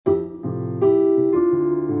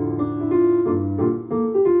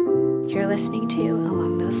listening to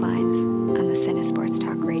Along Those Lines on the Cine Sports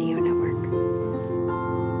Talk Radio Network.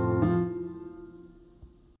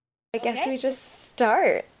 I guess we just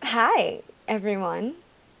start. Hi, everyone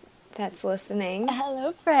that's listening.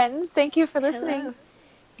 Hello, friends. Thank you for listening. Hello.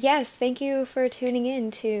 Yes, thank you for tuning in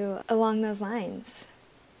to Along Those Lines,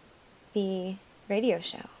 the radio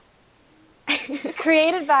show.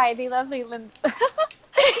 Created by the lovely Lynn. Did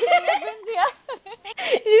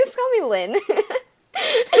you just call me Lynn?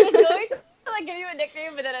 I was going to give you a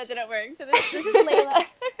nickname, but then it didn't work. So this is Layla.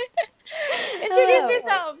 Introduce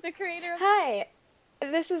yourself, the creator of... Hi,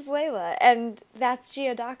 this is Layla, and that's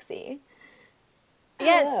Geodoxy.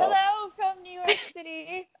 Yes, hello from New York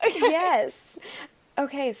City. Yes.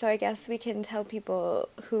 Okay, so I guess we can tell people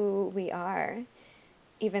who we are,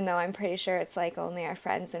 even though I'm pretty sure it's like only our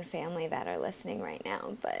friends and family that are listening right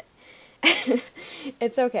now, but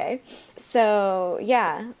it's okay. So,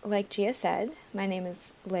 yeah, like Gia said, my name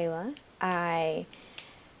is Layla. I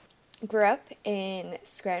grew up in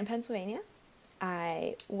Scranton, Pennsylvania.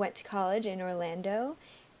 I went to college in Orlando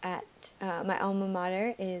at my alma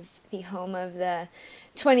mater is the home of the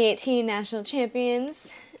 2018 national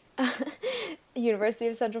champions, University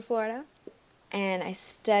of Central Florida. And I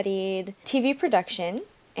studied TV production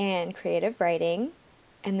and creative writing.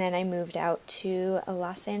 And then I moved out to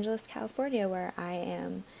Los Angeles, California, where I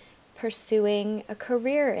am pursuing a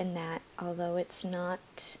career in that, although it's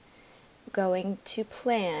not going to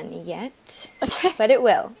plan yet. But it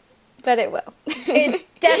will. It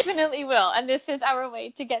definitely will. And this is our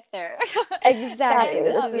way to get there.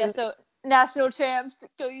 Exactly. So national champs,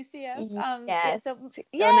 go UCF. Yes. Go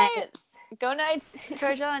Knights. Go Knights.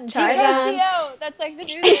 Charge on. Charge on. GOCO. That's like the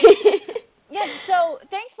new thing. Yeah, so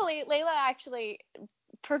thankfully, Layla actually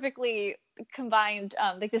perfectly combined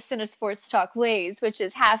the Cine Sports Talk ways, which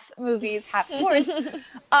is half movies, half sports.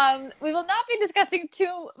 We will not be discussing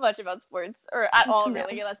too much about sports, or at all,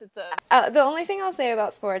 really, unless it's the only thing I'll say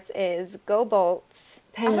about sports is go Bolts,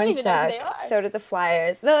 Penguins suck, so did the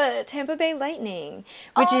Flyers, the Tampa Bay Lightning,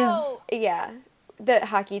 which is, the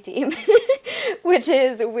hockey team, which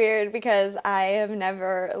is weird because I have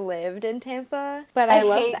never lived in Tampa, but I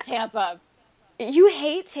love hate that. Tampa. You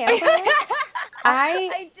hate Tampa?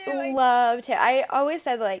 I do. Love Tampa. I always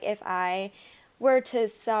said, like, if I were to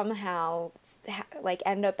somehow,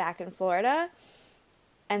 end up back in Florida,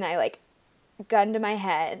 and I, gun to my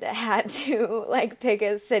head, had to, pick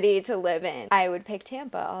a city to live in, I would pick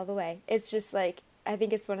Tampa all the way. It's just, I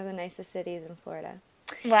think it's one of the nicest cities in Florida.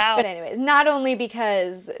 Wow. But anyways, not only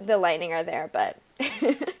because the Lightning are there, but...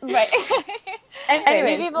 Right. Anyways,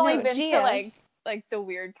 maybe you've only been to, the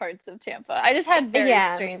weird parts of Tampa. I just had very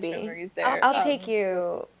strange memories there. I'll take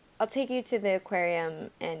you to the aquarium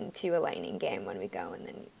and to a Lightning game when we go, and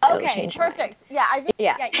then okay, perfect. Yeah,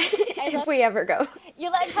 if we ever go. You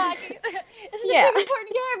like hockey? This is a big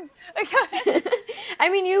important game. Okay. I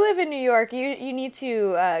mean, you live in New York. You need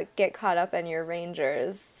to get caught up on your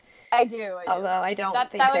Rangers. I do. Although I don't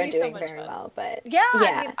think they're doing very well, but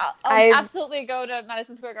I mean, I'll absolutely go to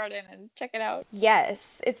Madison Square Garden and check it out.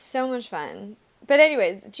 Yes, it's so much fun. But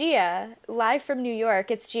anyways, Gia, live from New York,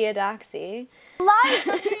 it's Geodoxy. Live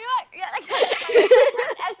from New York! Yeah,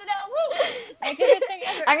 SNL, woo! My favorite thing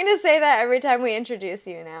ever. I'm going to say that every time we introduce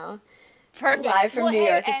you now. Perfect. Live from New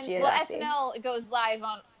York, it's Geodoxy. SNL goes live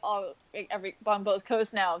on both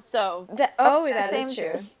coasts now, so... that is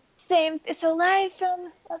true. Same. So live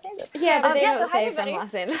from Los Angeles. Yeah, but they don't say from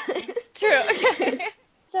Los Angeles. True. Okay.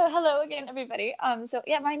 So hello again, everybody.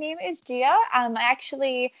 My name is Gia. I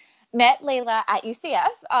actually met Layla at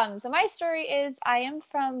UCF. So my story is I am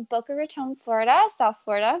from Boca Raton, Florida, South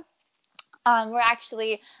Florida. Where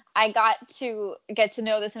actually I got to get to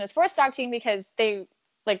know this in a sports talk team because they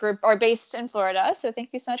are based in Florida. So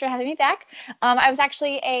thank you so much for having me back. I was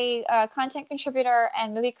actually a content contributor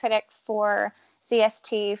and movie critic for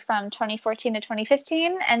CST from 2014 to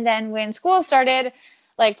 2015. And then when school started,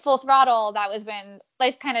 full throttle, that was when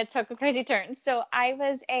life kind of took a crazy turn. So I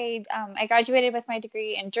was I graduated with my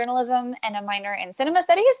degree in journalism and a minor in cinema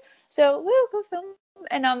studies. So woo, go film.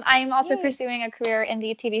 And I'm also pursuing a career in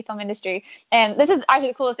the TV film industry. And this is actually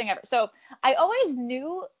the coolest thing ever. So I always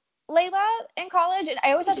knew Layla in college, and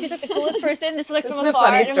I always thought she was the coolest person, just from afar.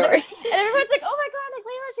 Funny story. And everyone's like, "Oh my god,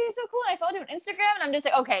 Layla, she's so cool." And I followed her on Instagram, and I'm just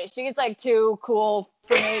like, "Okay, she's too cool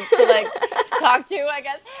for me to talk to, I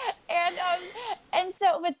guess." And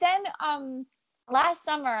so, but then last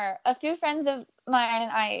summer, a few friends of mine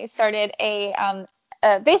and I started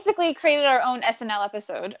basically created our own SNL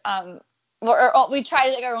episode. We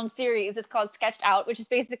tried our own series. It's called Sketched Out, which is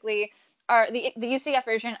basically the UCF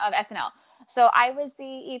version of SNL. So I was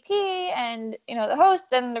the EP and, the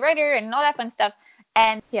host and the writer and all that fun stuff.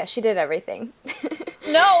 And Yeah, she did everything.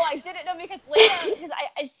 no, I didn't know because Layla,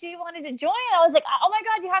 because she wanted to join. I was like, oh my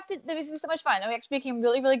God, you have to. This was so much fun. And we actually became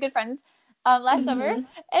really, really good friends last summer.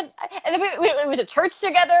 And then we went to church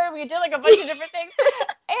together. We did like a bunch of different things.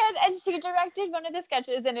 And she directed one of the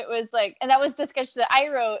sketches, and it was like, and that was the sketch that I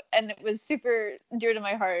wrote, and it was super dear to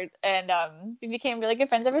my heart. And we became really good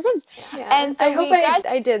friends ever since. Yeah, And I so hope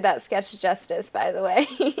I did that sketch justice, by the way.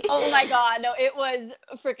 oh my God, no, it was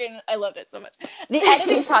freaking, I loved it so much. The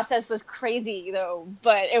editing process was crazy though,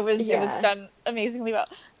 but it was done amazingly well.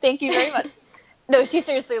 Thank you very much. No, she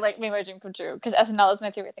seriously like made my dream come true because SNL is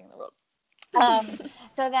my favorite thing in the world.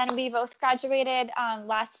 So then we both graduated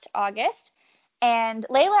last August. And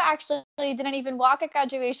Layla actually didn't even walk at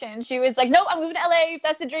graduation. She was like, nope, I'm moving to LA.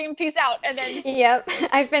 That's the dream. Peace out. And then Yep,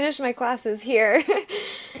 I finished my classes here.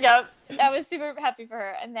 yep, I was super happy for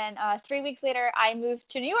her. And then 3 weeks later, I moved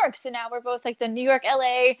to New York. So now we're both like the New York,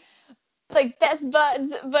 LA, like best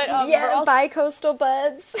buds. But we're Yeah, all bi-coastal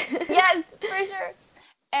buds. yes, for sure.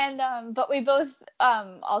 And but we both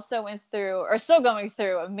also went through, or still going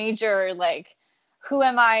through, a major like, who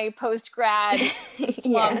am I post grad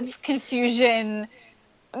slump, Yes. confusion,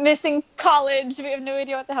 missing college. We have no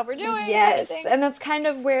idea what the hell we're doing. Yes, and that's kind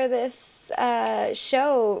of where this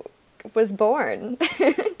show was born,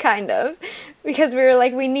 kind of, because we were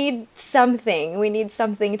like, we need something. We need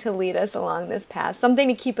something to lead us along this path, something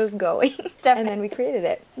to keep us going. And then we created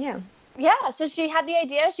it. Yeah. Yeah, so she had the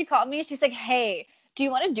idea. She called me. She's like, hey, do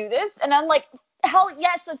you want to do this? And I'm like, hell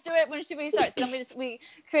yes, let's do it. When should we start? So then we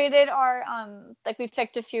created our like we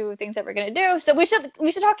picked a few things that we're gonna do. So we should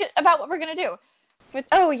talk about what we're gonna do.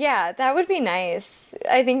 Oh yeah, that would be nice.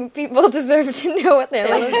 I think people deserve to know what they're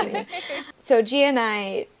listening. So Gia and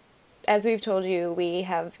I, as we've told you, we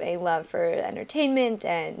have a love for entertainment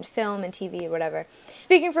and film and TV, whatever.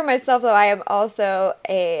 Speaking for myself, though, I am also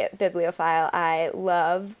a bibliophile. I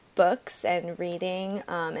love books and reading,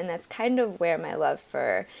 and that's kind of where my love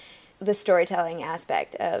for the storytelling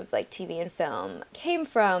aspect of like TV and film came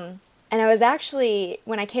from. And I was actually,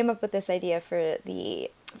 when I came up with this idea for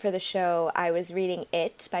the show, I was reading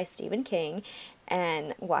It by Stephen King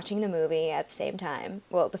and watching the movie at the same time.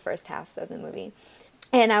 Well, the first half of the movie.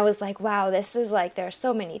 And I was like, wow, this is like, there are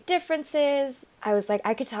so many differences. I was like,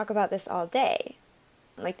 I could talk about this all day.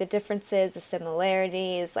 Like the differences, the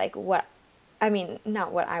similarities, like what, I mean,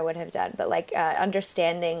 not what I would have done, but like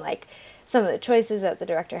understanding like some of the choices that the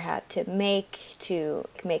director had to make the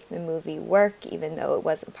movie work, even though it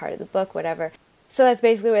wasn't part of the book, whatever. So that's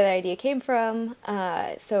basically where the idea came from.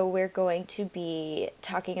 So we're going to be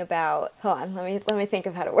talking about. Hold on, let me think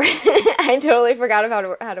of how to word it. I totally forgot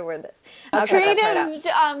about how to word this. I'll creative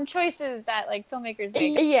choices that like filmmakers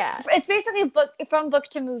make. Yeah, it's basically book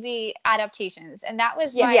to movie adaptations, and that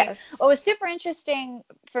was what was super interesting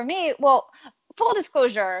for me. Well, full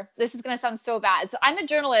disclosure, this is going to sound so bad. So I'm a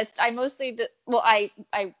journalist. I mostly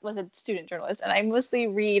I was a student journalist, and I mostly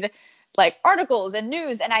read like articles and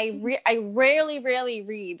news, and I rarely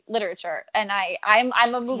read literature, and I'm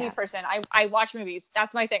a movie person. I watch movies.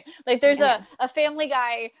 That's my thing. Like there's a Family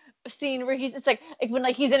Guy scene where he's just like when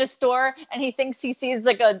like he's in a store and he thinks he sees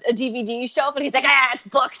like a DVD shelf and he's like, it's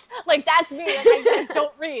books. Like that's me. Like I just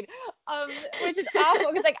don't read, which is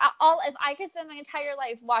awful because like if I could spend my entire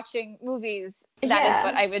life watching movies, that is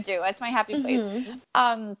what I would do. That's my happy place.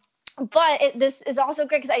 But this is also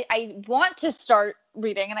good because I want to start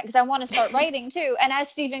reading, and because I want to start writing too. And as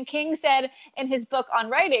Stephen King said in his book on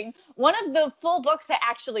writing, one of the full books I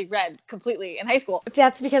actually read completely in high school.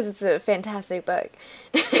 That's because it's a fantastic book.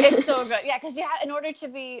 It's so good. Yeah, because in order to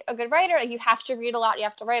be a good writer, you have to read a lot, you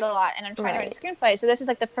have to write a lot. And I'm trying to write a screenplay, so this is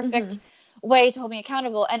like the perfect way to hold me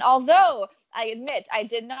accountable. And although I admit I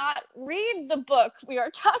did not read the book we are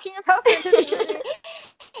talking about for this movie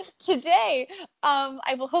today,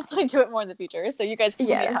 I will hopefully do it more in the future. So you guys can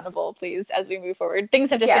hold me accountable, please, as we move forward. Things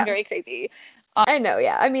have just been very crazy. I know,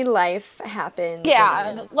 I mean, life happens.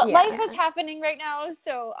 Life is happening right now,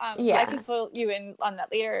 so I can fill you in on that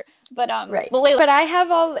later. But but I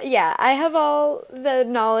have all the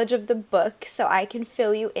knowledge of the book, so I can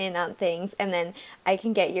fill you in on things, and then I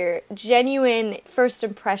can get your genuine first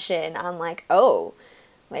impression on like, oh,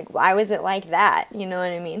 like why was it like that? You know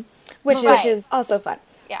what I mean? Which is also fun.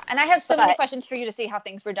 Yeah, and I have so many questions for you to see how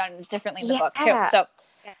things were done differently in the book too. So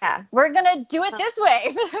we're gonna do it this way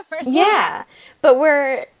for the first time. But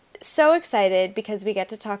we're so excited because we get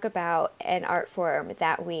to talk about an art form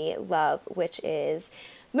that we love, which is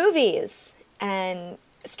movies and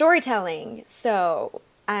storytelling. So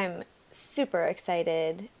I'm super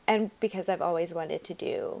excited, and because I've always wanted to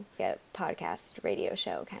do a podcast radio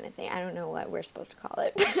show kind of thing. I don't know what we're supposed to call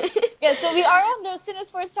it. Yeah, so we are on the Cine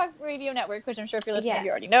Sports Talk Radio Network, which I'm sure if you're listening, Yes.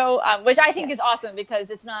 you already know, which I think Yes. is awesome because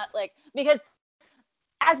it's not like, because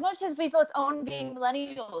as much as we both own being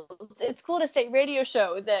millennials, it's cool to say radio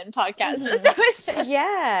show than podcast. Mm-hmm. So it's just...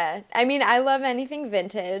 Yeah. I mean, I love anything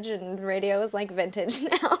vintage, and radio is like vintage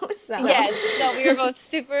now. So Yes. No, we are both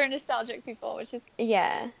super nostalgic people, which is...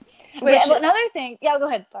 Yeah. Which... But another thing... Yeah, go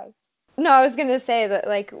ahead. Sorry. No, I was going to say that,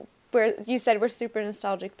 like, you said we're super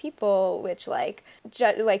nostalgic people, which, like,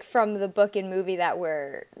 like from the book and movie that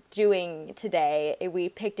we're doing today, we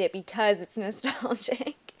picked it because it's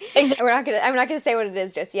nostalgic. Exactly. I'm not gonna say what it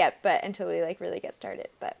is just yet, but until we like really get started.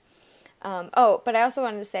 But but I also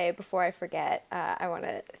wanted to say before I forget, I want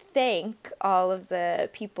to thank all of the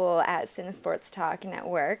people at Cinesports Talk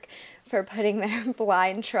Network for putting their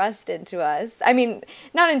blind trust into us. I mean,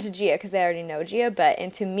 not into Gia because they already know Gia, but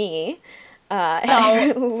into me.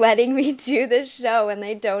 Letting me do this show when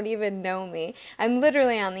they don't even know me. I'm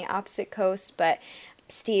literally on the opposite coast, but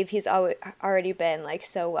Steve, he's already been like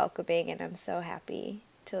so welcoming, and I'm so happy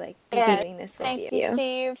to like be doing this with you. Thank you,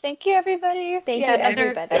 Steve. Thank you, everybody. Thank you,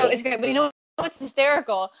 everybody. It's great. But you know what's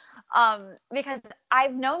hysterical? Because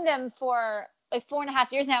I've known them for like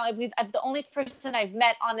 4.5 years now. The only person I've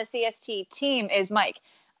met on the CST team is Mike.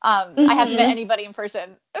 I haven't met anybody in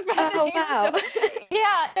person. Oh, wow. So,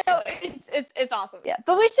 yeah, no, it's awesome. Yeah,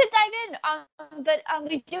 but we should dive in. But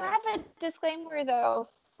we do have a disclaimer though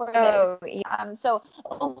for this. Yeah. So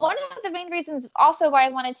one of the main reasons also why I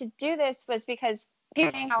wanted to do this was because people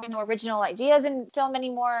are saying how there's no original ideas in film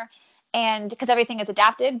anymore, and because everything is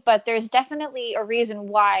adapted. But there's definitely a reason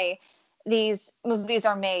why these movies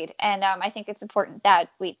are made, and I think it's important that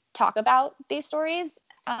we talk about these stories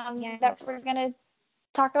that we're gonna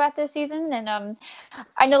talk about this season. And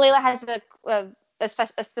I know Layla has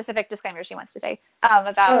a specific disclaimer she wants to say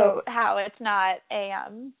about how it's not a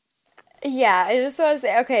Yeah, I just want to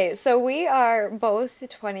say, okay, so we are both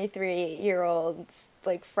 23-year-olds,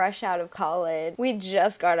 like fresh out of college. We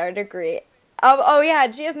just got our degree. Oh yeah,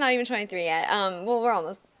 Gia's not even 23 yet.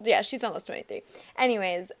 Well, she's almost 23.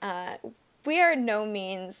 Anyways, we are no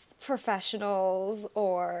means professionals,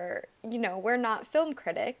 or, we're not film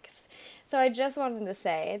critics. So I just wanted to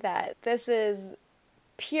say that this is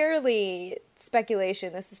purely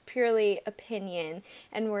speculation, this is purely opinion,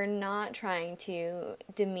 and we're not trying to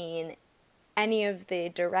demean any of the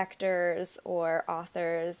directors or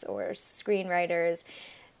authors or screenwriters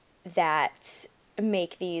that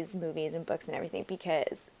make these movies and books and everything,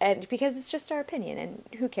 because it's just our opinion, and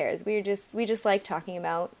who cares? We just like talking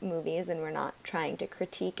about movies, and we're not trying to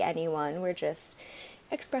critique anyone. We're just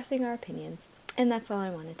expressing our opinions, and that's all I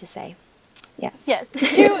wanted to say. Yes.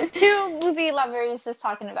 Two movie lovers just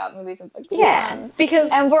talking about movies and books. Yeah,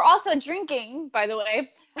 and we're also drinking, by the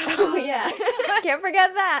way. Oh yeah, can't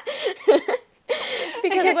forget that.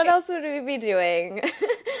 Because what else would we be doing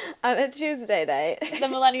on a Tuesday night? The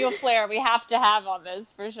millennial flair we have to have on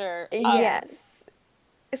this for sure. Yes.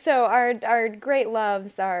 So our great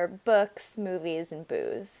loves are books, movies, and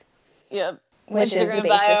booze. Yep. Which is the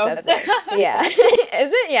basis of this. Yeah.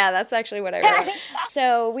 Is it? Yeah, that's actually what I wrote.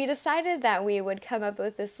 So we decided that we would come up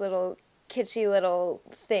with this little kitschy little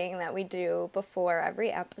thing that we do before every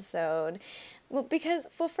episode. Well,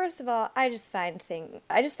 first of all, I just find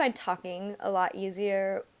talking a lot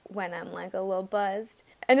easier when I'm like a little buzzed.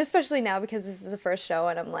 And especially now because this is the first show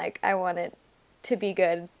and I'm like, I want it to be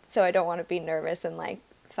good, so I don't want to be nervous and like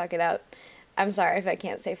fuck it up. I'm sorry if I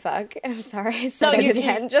can't say fuck. I'm sorry I said it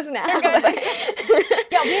again just now.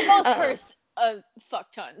 Yeah, we both curse a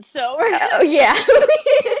fuck ton, so we're gonna... Oh, yeah.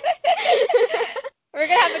 We're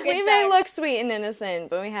gonna have a good time. We may look sweet and innocent,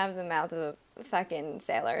 but we have the mouth of a fucking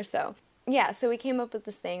sailor, so... Yeah, so we came up with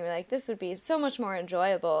this thing. We're like, this would be so much more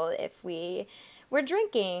enjoyable if we were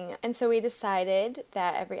drinking. And so we decided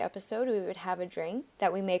that every episode we would have a drink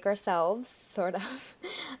that we make ourselves, sort of,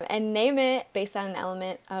 and name it based on an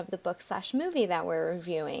element of the book/movie that we're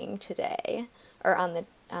reviewing today, or on the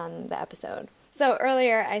episode. So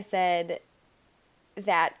earlier I said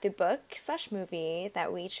that the book/movie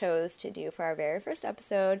that we chose to do for our very first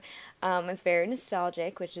episode was very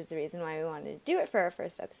nostalgic, which is the reason why we wanted to do it for our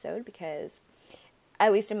first episode, because,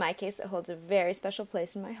 at least in my case, it holds a very special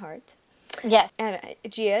place in my heart. Yes. And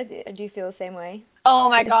Gia, do you feel the same way? Oh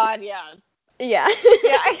my god, yeah. Yeah.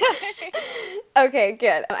 Yeah. Okay,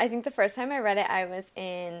 good. I think the first time I read it, I was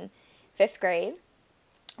in 5th grade.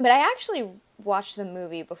 But I actually watched the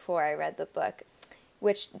movie before I read the book,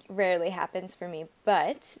 which rarely happens for me.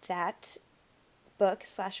 But that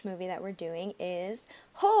book/movie that we're doing is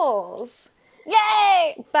Holes.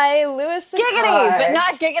 Yay! by Louis Giggity, but Carr.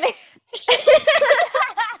 not giggity.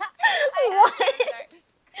 What?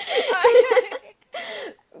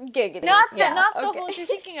 Giggity. Not the Yeah. not the Okay. holes you're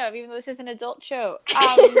thinking of, even though this is an adult show.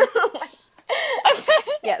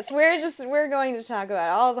 Yes, we're going to talk about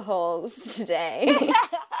all the holes today.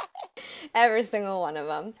 Every single one of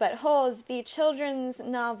them. But Holes, the children's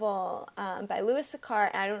novel by Louis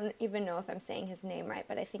Carr. I don't even know if I'm saying his name right,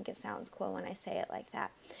 but I think it sounds cool when I say it like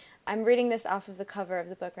that. I'm reading this off of the cover of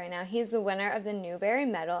the book right now. He's the winner of the Newbery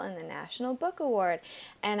Medal and the National Book Award.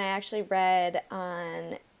 And I actually read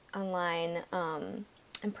online, I'm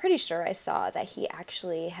pretty sure I saw that he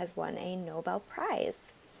actually has won a Nobel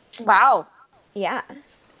Prize. Wow. Yeah.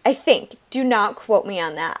 I think. Do not quote me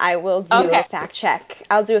on that. I will do Okay. a fact check.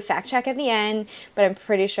 I'll do a fact check at the end, but I'm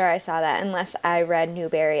pretty sure I saw that unless I read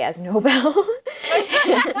Newbery as Nobel.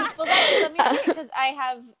 Well, let me see, because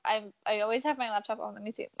I always have my laptop on. Let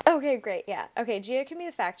me see. Okay, great. Yeah. Okay, Gia can be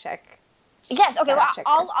the fact check. Yes. Okay. Well, Fact checker.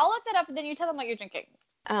 I'll look that up, and then you tell them what you're drinking.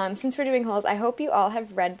 Since we're doing Holes, I hope you all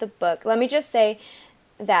have read the book. Let me just say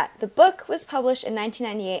that the book was published in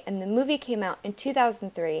 1998 and the movie came out in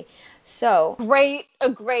 2003. So A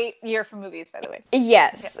great year for movies, by the way.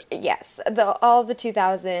 yes, yes. All the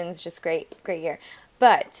 2000s, just great year.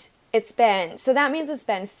 But that means it's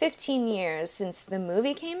been 15 years since the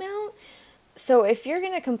movie came out. So if you're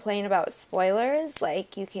going to complain about spoilers,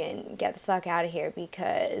 like, you can get the fuck out of here,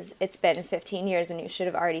 because it's been 15 years and you should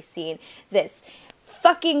have already seen this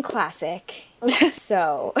fucking classic.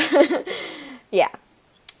 So, yeah.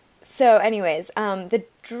 So anyways, the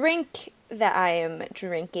drink that I am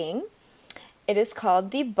drinking, it is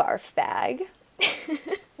called the Barf Bag.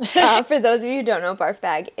 For those of you who don't know, Barf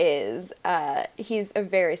Bag is, he's a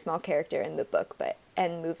very small character in the book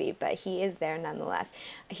and movie, but he is there nonetheless.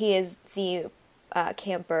 He is the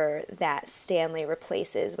camper that Stanley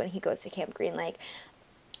replaces when he goes to Camp Green Lake.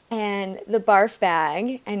 And the Barf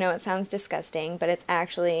Bag, I know it sounds disgusting, but it's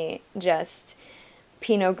actually just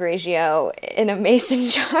Pinot Grigio in a mason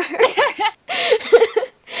jar.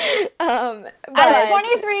 As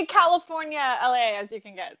 23 California, LA as you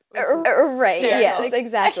can get. Right, yes, like,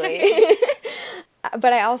 exactly.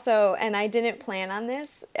 But I didn't plan on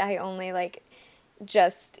this. I only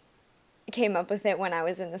just came up with it when I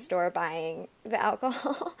was in the store buying the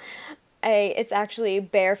alcohol. It's actually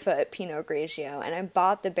barefoot Pinot Grigio, and I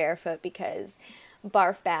bought the barefoot because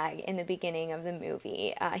Barf Bag, in the beginning of the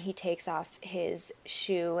movie, he takes off his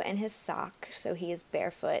shoe and his sock, so he is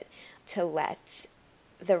barefoot to let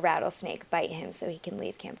the rattlesnake bite him so he can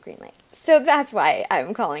leave Camp Green Lake. So that's why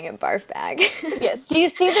I'm calling it Barf Bag. Yes. Do you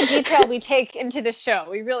see the detail we take into the show?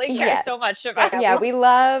 We really care so much about it. Yeah, we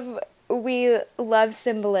love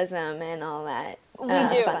symbolism and all that. We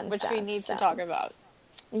do, fun which stuff, we need to talk about.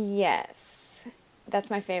 Yes.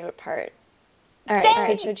 That's my favorite part. All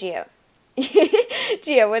right, so Gio.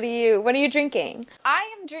 Gia, what are you drinking? I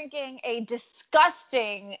am drinking a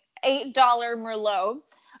disgusting $8 Merlot.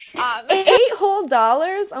 $8 whole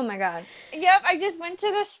dollars? Oh my god. Yep, I just went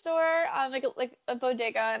to the store, like a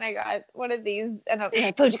bodega, and I got one of these, and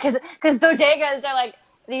because bodegas are like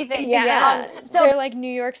these things. Yeah, so they're like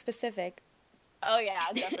New York specific. Oh yeah,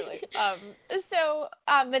 definitely. So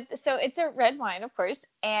it's a red wine, of course,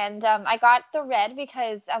 and I got the red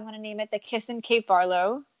because I want to name it the Kiss and Kate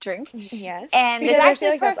Barlow drink. Yes, and because I feel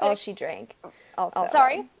like that's all she drank. Also,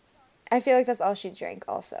 sorry, I feel like that's all she drank.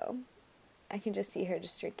 Also, I can just see her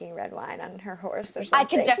just drinking red wine on her horse or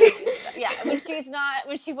something. I can definitely, yeah.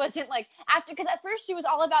 When she wasn't because at first she was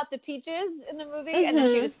all about the peaches in the movie, and then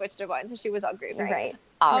she just switched to wine, so she was all grapes. Right.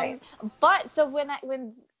 But so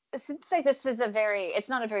since this is it's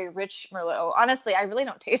not a very rich Merlot. Honestly, I really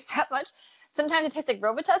don't taste that much. Sometimes it tastes like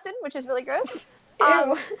Robitussin, which is really gross. But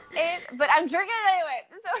I'm drinking it anyway.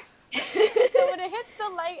 So when it hits the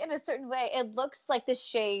light in a certain way, it looks like the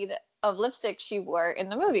shade of lipstick she wore in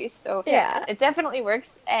the movie. So yeah, it definitely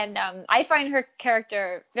works. And I find her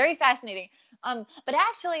character very fascinating. But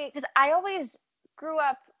actually, because I always grew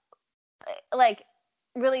up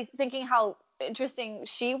really thinking how interesting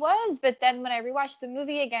she was, but then when I rewatched the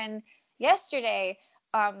movie again yesterday,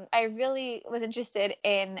 I really was interested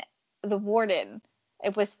in the warden.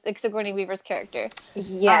 It was Sigourney Weaver's character.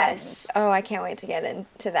 Yes. I can't wait to get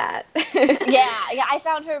into that. yeah, I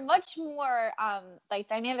found her much more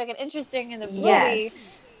dynamic and interesting in the movie,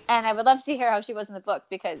 and I would love to see how she was in the book,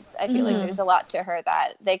 because I feel like there's a lot to her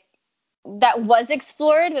that was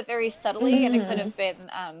explored, but very subtly, and it could have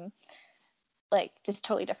been just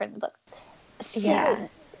totally different in the book. So,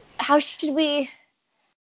 how should we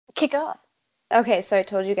kick off? Okay, so I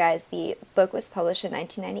told you guys the book was published in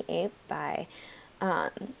 1998 by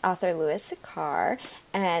author Louis Sikar,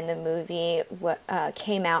 and the movie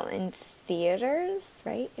came out in theaters,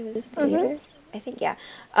 right? It was theaters, I think, yeah,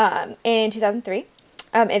 in 2003.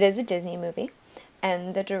 It is a Disney movie,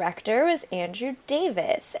 and the director was Andrew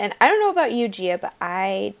Davis. And I don't know about you, Gia, but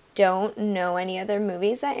I don't know any other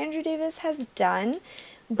movies that Andrew Davis has done.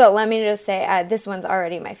 But let me just say, this one's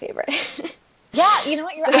already my favorite. Yeah, you know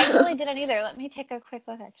what? I really didn't either. Let me take a quick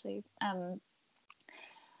look, actually.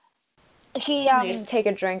 He Let me just take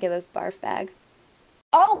a drink of this barf bag.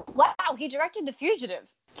 Oh wow, he directed The Fugitive.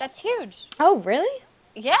 That's huge. Oh, really?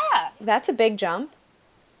 Yeah. That's a big jump.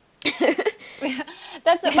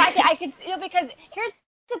 That's I could, because here's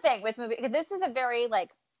the thing with movie. This is a very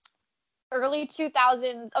like early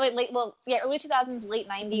 2000s. I mean, early 2000s, late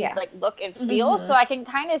 90s like look and feel. So I can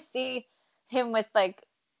kind of see him with like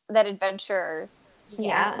that adventure.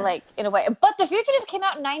 Yeah. Like in a way. But The Fugitive came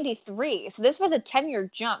out in 93, so this was a 10-year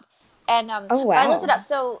jump. And oh wow, I looked it up.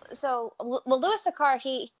 So Louis Sikar,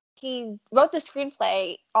 he wrote the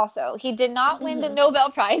screenplay also. He did not win the Nobel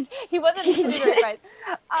Prize. He won the Nobel Prize.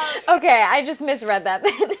 Okay, I just misread that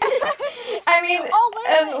then. I mean,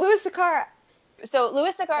 Louis Sikar. So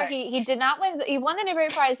Louis Sikar, he did not win. He won the Nobel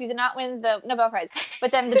Prize. He did not win the Nobel Prize.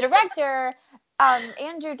 But then the director,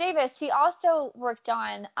 Andrew Davis, he also worked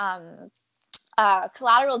on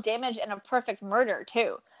Collateral Damage and A Perfect Murder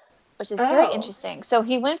too, which is very interesting. So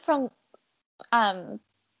he went from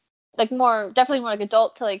like definitely more like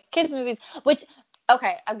adult to like kids movies, which,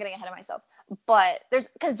 okay, I'm getting ahead of myself, but there's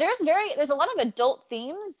a lot of adult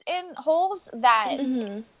themes in Holes that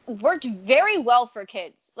worked very well for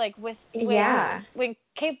kids, like when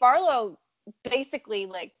Kate Barlow basically,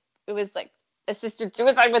 like, it was like assisted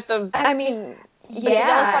suicide with the, I mean,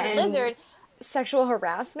 and lizard, sexual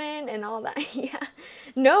harassment and all that. Yeah,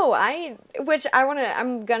 no,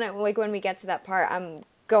 I'm gonna, like, when we get to that part, I'm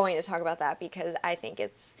going to talk about that because I think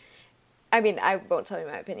it's, I mean, I won't tell you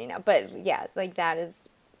my opinion now, but yeah, like, that is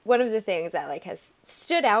one of the things that, like, has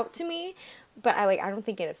stood out to me, but I don't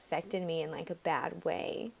think it affected me in, like, a bad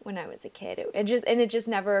way when I was a kid. It just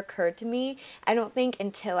never occurred to me, I don't think,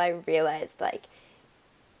 until I realized, like,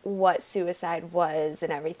 what suicide was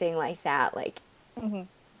and everything like that, like,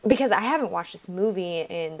 because I haven't watched this movie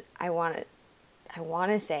in, I want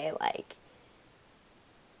to say, like,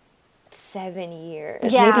 7 years,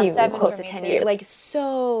 maybe even close to 10 years, like,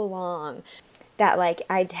 so long that, like,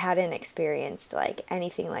 I hadn't experienced, like,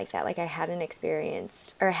 anything like that. Like, I hadn't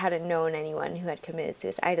experienced or hadn't known anyone who had committed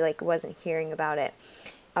suicide. I, like, wasn't hearing about it,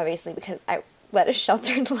 obviously, because I led a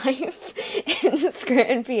sheltered life in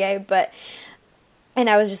Scranton, PA, and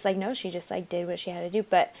I was just like, no, she just, like, did what she had to do,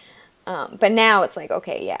 but now it's like,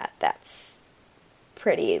 okay, yeah, that's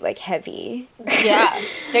pretty, like, heavy. Yeah,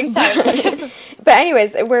 big time. But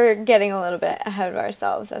anyways, we're getting a little bit ahead of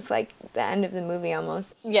ourselves. That's like the end of the movie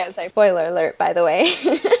almost. Yes. Spoiler alert, by the way.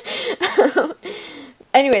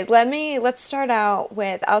 Anyways, let's start out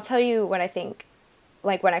with, I'll tell you what I think,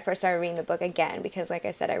 like, when I first started reading the book again, because, like I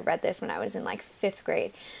said, I read this when I was in, like, 5th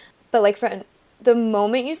grade. But, like, from the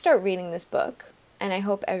moment you start reading this book, and I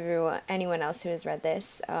hope anyone else who has read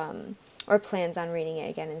this, or plans on reading it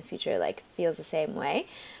again in the future, like, feels the same way.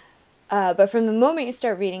 But from the moment you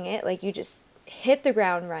start reading it, like, you just hit the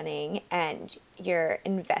ground running and you're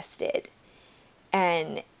invested.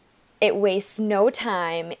 And it wastes no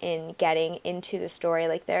time in getting into the story.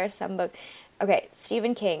 Like, there are some books. Okay,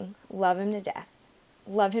 Stephen King, love him to death.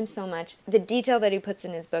 Love him so much. The detail that he puts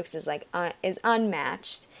in his books is, like, is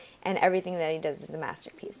unmatched, and everything that he does is a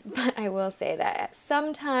masterpiece. But I will say that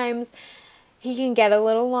sometimes he can get a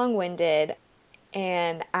little long-winded,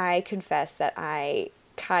 and I confess that I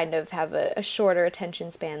kind of have a shorter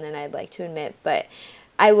attention span than I'd like to admit, but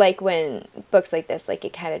I like when books like this, like,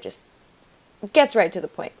 it kind of just gets right to the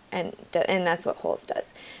point, and that's what Holes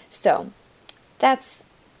does. So that's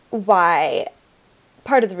why,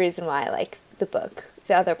 part of the reason why I like the book.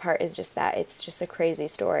 The other part is just that it's just a crazy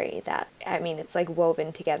story that, I mean, it's, like,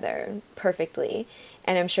 woven together perfectly,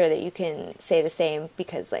 and I'm sure that you can say the same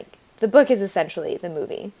because, like, the book is essentially the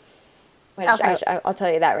movie, which I'll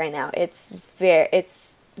tell you that right now. It's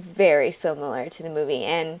very similar to the movie,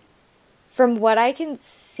 and from what I can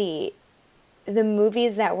see, the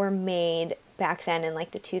movies that were made back then in,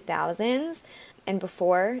 like, the 2000s and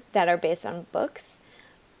before that are based on books,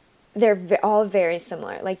 they're all very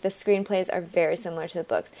similar. Like, the screenplays are very similar to the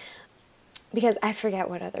books, because I forget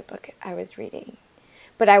what other book I was reading,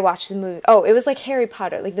 but I watched the movie. Oh, it was, like, Harry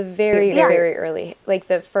Potter, like, the very early, like,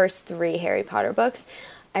 the first 3 Harry Potter books.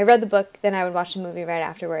 I read the book, then I would watch the movie right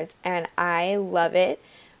afterwards, and I love it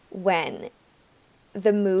when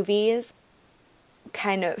the movies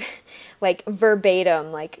kind of like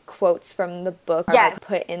verbatim like quotes from the book are Yes. like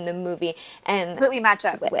put in the movie and Completely match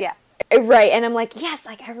up. Yeah. right, and I'm like, yes,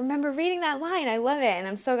 like I remember reading that line, I love it, and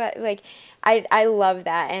I'm so glad, like I love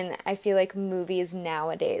that, and I feel like movies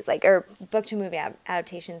nowadays, like, or book to movie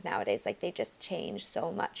adaptations nowadays, like they just change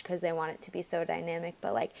so much because they want it to be so dynamic,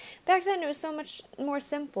 but like back then it was so much more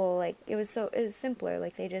simple, like it was simpler,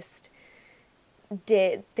 like they just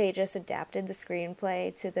adapted the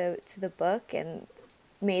screenplay to the book and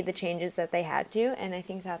made the changes that they had to, and I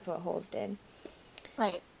think that's what Holes did.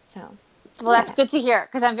 Right. So well, that's good to hear,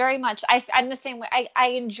 because I'm very much I'm the same way. I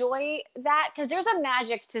enjoy that because there's a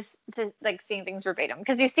magic to like seeing things verbatim,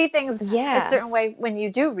 because you see things a certain way when you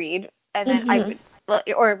do read, and then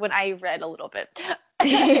or when I read a little bit,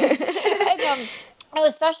 and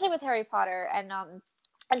especially with Harry Potter, and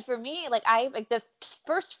for me, like I like the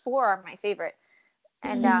first four are my favorite,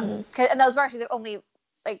 and and those were actually the only,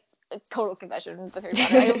 like, total confession with Harry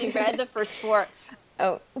Potter. I only read the first four.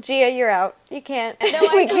 Oh, Gia, you're out. You can't. No,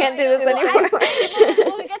 we can't do this anymore.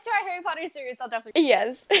 When we get to our Harry Potter series, I'll definitely.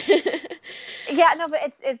 Yes. Yeah, no, but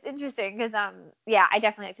it's interesting because yeah, I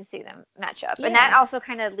definitely like to see them match up, and that also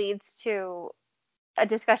kind of leads to a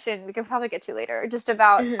discussion we can probably get to later, just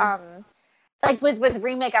about like with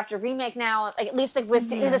remake after remake now, like at least like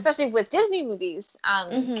with especially with Disney movies,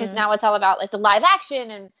 because now it's all about like the live action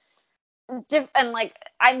and like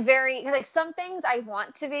I'm very, like some things I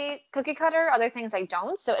want to be cookie cutter, other things I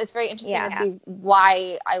don't. So it's very interesting to see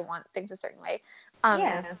why I want things a certain way.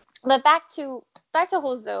 But back to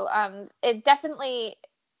Holes though. It definitely,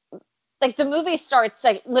 like the movie starts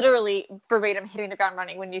like literally verbatim hitting the ground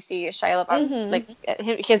running when you see Shia LaBeouf like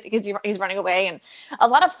he's running away, and a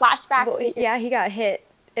lot of flashbacks. Well, yeah, he got hit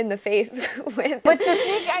in the face with the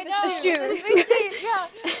sneak. I know. The shoes.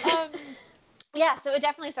 Yeah. Yeah, so it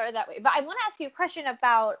definitely started that way. But I want to ask you a question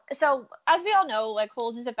about, so as we all know, like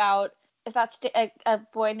Holes is about a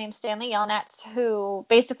boy named Stanley Yelnats who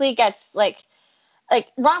basically gets like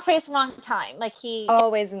wrong place, wrong time. Like he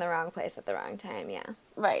always in the wrong place at the wrong time. Yeah.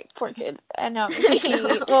 Right, poor kid. And well,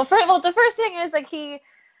 the first thing is like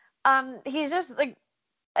he's just like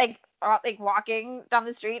walking down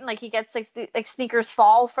the street, and like he gets like sneakers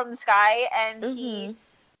fall from the sky, and he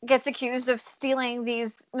gets accused of stealing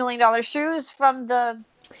these $1 million shoes from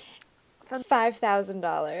 $5,000.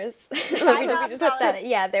 Let me just put that.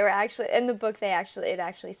 Yeah, they were actually in the book. It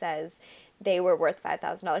actually says they were worth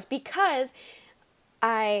 $5,000 because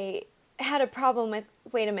I had a problem with.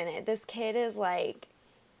 Wait a minute, this kid is like,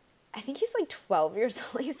 I think he's like 12 years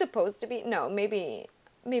old. He's supposed to be, no, maybe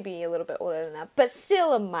a little bit older than that, but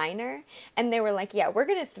still a minor. And they were like, yeah, we're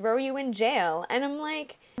going to throw you in jail. And I'm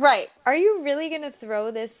like, right. Are you really going to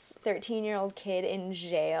throw this 13-year-old kid in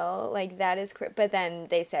jail? Like, that is, but then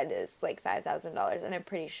they said it's like $5,000. And I'm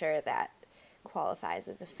pretty sure that qualifies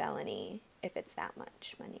as a felony if it's that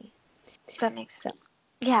much money. That makes sense.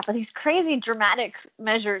 Yeah, but these crazy dramatic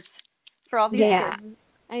measures for all these kids.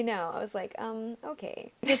 I know. I was like,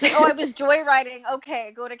 okay. It's like, I was joyriding.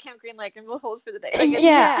 Okay, go to Camp Green Lake and build holes for the day. Like,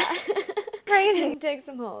 Crazy. Dig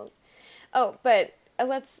some holes. Oh, but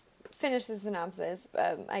let's finish the synopsis,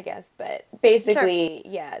 I guess. But basically,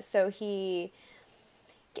 so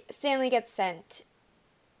Stanley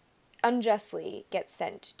unjustly gets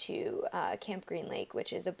sent to Camp Green Lake,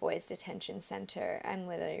 which is a boys' detention center. I'm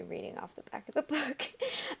literally reading off the back of the book.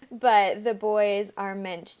 But the boys are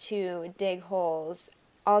meant to dig holes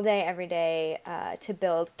all day, every day, to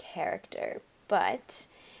build character. But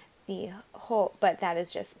that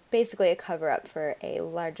is just basically a cover-up for a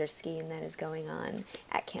larger scheme that is going on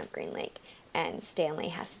at Camp Green Lake. And Stanley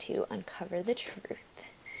has to uncover the truth.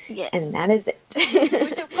 Yes. And that is it.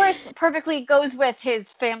 Which, of course, perfectly goes with his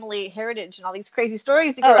family heritage and all these crazy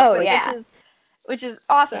stories he grew up with, which is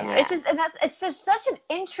awesome. Yeah. It's just such an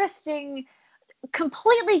interesting,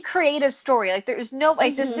 completely creative story. Like, there's no,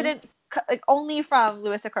 like, this didn't, like, only from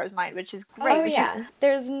Louis Carr's mind, which is great. Oh, yeah.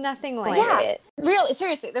 There's nothing like it. Really,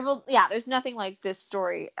 seriously. There's nothing like this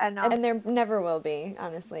story. And there never will be,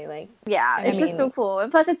 honestly. Like, it's just so cool.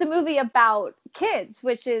 And plus, it's a movie about kids,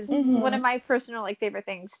 which is one of my personal, like, favorite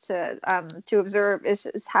things to observe is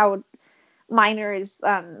how minors,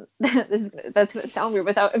 that's going to sound weird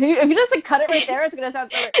without, if you just, like, cut it right there, it's going to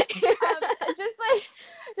sound so weird.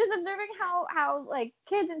 Just observing how like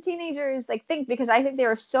kids and teenagers like think, because I think they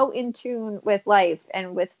are so in tune with life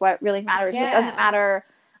and with what really matters, what doesn't matter.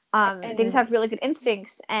 They just have really good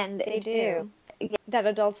instincts, and they do that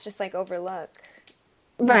adults just like overlook.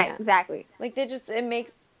 Right, exactly. Like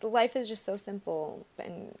life is just so simple,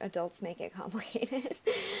 and adults make it complicated.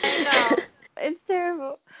 I know, it's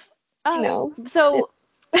terrible. I know. So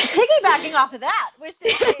piggybacking off of that, which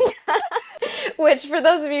is Which, for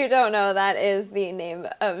those of you who don't know, that is the name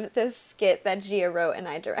of the skit that Gia wrote and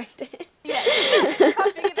I directed. Yeah,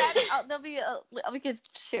 copying that. We could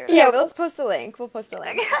share that. Yeah, let's post a link. We'll post a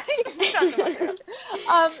link.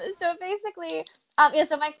 So basically, yeah.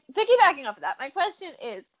 So my piggybacking off of that, my question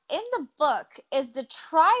is: in the book, is the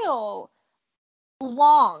trial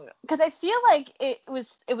long? Because I feel like it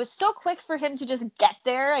was so quick for him to just get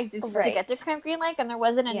there, like to get to Camp Green Lake, and there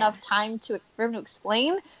wasn't enough time for him to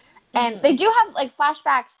explain. And they do have like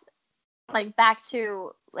flashbacks, like back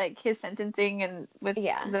to like his sentencing and with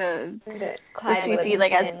the Clyde Tweety,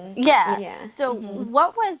 like So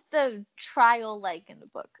what was the trial like in the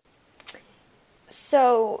book?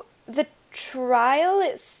 So the trial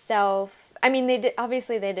itself, I mean,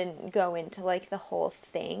 obviously they didn't go into like the whole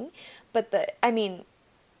thing, but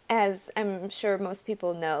as I'm sure most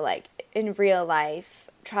people know, like in real life,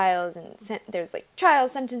 trials and there's like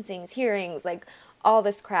trials, sentencings, hearings, like all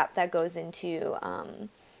this crap that goes into,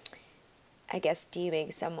 I guess,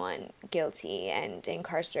 deeming someone guilty and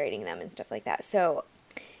incarcerating them and stuff like that. So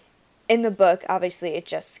in the book, obviously, it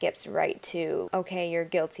just skips right to, okay, you're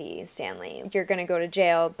guilty, Stanley. You're going to go to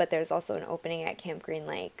jail, but there's also an opening at Camp Green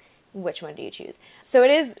Lake. Which one do you choose? So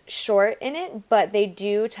it is short in it, but they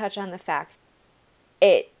do touch on the fact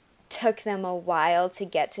it took them a while to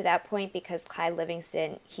get to that point because Clyde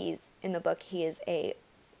Livingston, in the book, he is a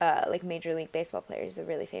like Major League Baseball player. He's a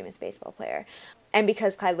really famous baseball player. And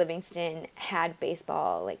because Clyde Livingston had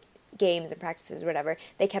baseball, like, games and practices or whatever,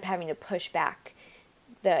 they kept having to push back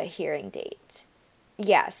the hearing date.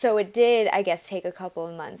 Yeah, so it did, I guess, take a couple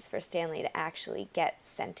of months for Stanley to actually get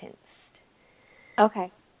sentenced.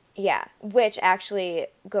 Okay. Yeah, which actually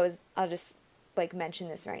goes, I'll just, like, mention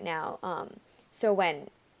this right now. So when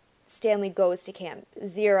Stanley goes to camp,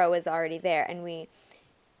 Zero is already there, and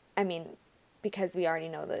because we already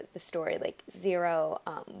know the story, like, Zero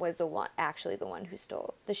was the one who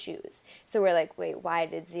stole the shoes. So we're like, wait, why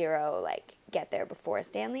did Zero, like, get there before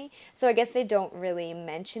Stanley? So I guess they don't really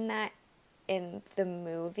mention that in the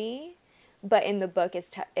movie, but in the book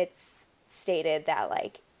it's stated that,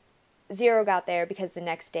 like, Zero got there because the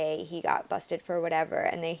next day he got busted for whatever,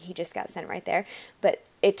 and he just got sent right there. But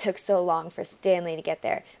it took so long for Stanley to get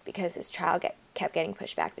there because his trial kept getting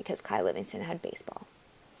pushed back because Clyde Livingston had baseball.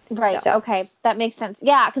 Right. So, okay, that makes sense.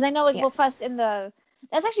 Yeah, because I know, like, well, plus that's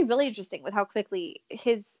actually really interesting with how quickly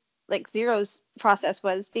his, like, Zero's process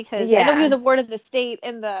was, because I know he was a ward of the state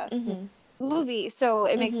in the movie, so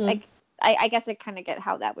it makes like I guess I kind of get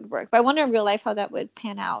how that would work, but I wonder in real life how that would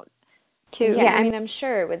pan out too. Yeah, I mean, I'm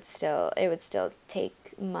sure it would still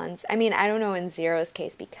take months. I mean, I don't know in Zero's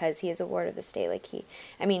case because he is a ward of the state. Like he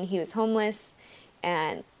was homeless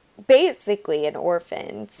and basically an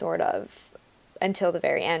orphan, sort of, until the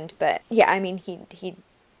very end. But yeah, I mean, he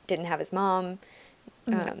didn't have his mom,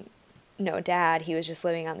 no dad. He was just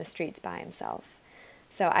living on the streets by himself.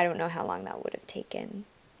 So I don't know how long that would have taken,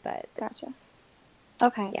 but gotcha.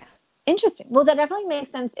 Okay. Yeah. Interesting. Well, that definitely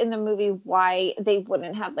makes sense in the movie why they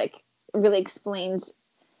wouldn't have, like, really explained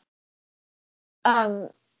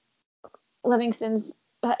Livingston's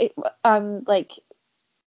like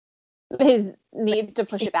his need to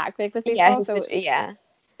push it back, like, with baseball.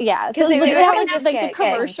 Yeah, because they would just like this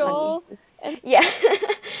commercial. Yeah.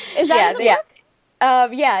 Is that in the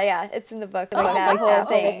book? Yeah, it's in the book. Like that whole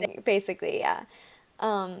thing, basically, yeah.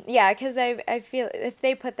 Yeah, because I feel if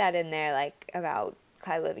they put that in there, like, about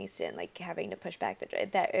Clyde Livingston, like, having to push back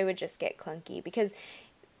that it would just get clunky because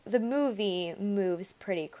the movie moves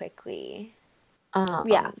pretty quickly.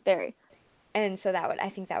 Yeah, very. And so I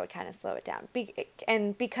think that would kind of slow it down.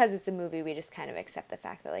 And because it's a movie, we just kind of accept the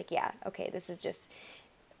fact that, like, yeah, okay, this is just,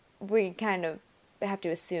 we kind of have to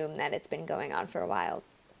assume that it's been going on for a while,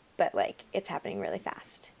 but, like, it's happening really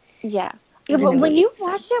fast. Yeah. But when you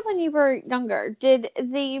watched it when you were younger, did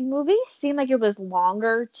the movie seem like it was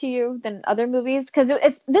longer to you than other movies? Because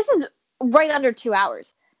this is right under 2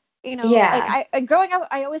 hours. You know, like, I growing up,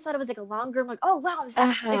 I always thought it was, like, a longer. I'm like, oh wow,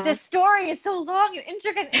 like, this story is so long and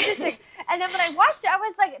intricate and interesting. And then when I watched it, I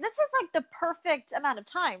was like, this is, like, the perfect amount of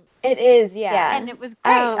time. It is, yeah. And it was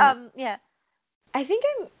great. Yeah. I think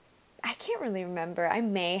I can't really remember. I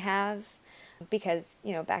may have, because,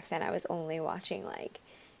 you know, back then I was only watching, like,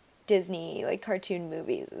 Disney, like, cartoon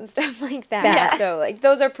movies and stuff like that. Yeah. So, like,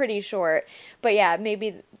 those are pretty short. But yeah,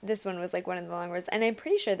 maybe this one was, like, one of the longer ones. And I'm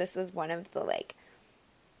pretty sure this was one of the, like,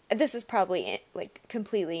 this is probably, like,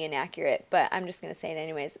 completely inaccurate, but I'm just going to say it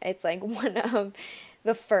anyways. It's, like, one of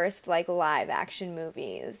the first, like, live action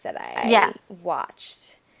movies that I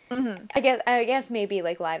watched. Mm-hmm. I guess maybe,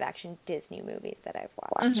 like, live action Disney movies that I've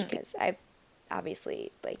watched, because I've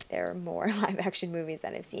obviously, like, there are more live action movies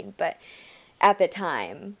that I've seen, but at the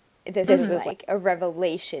time, this was like a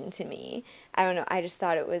revelation to me. I don't know. I just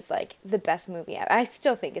thought it was like the best movie ever. I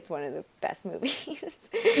still think it's one of the best movies.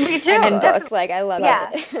 Me too. And books, like I love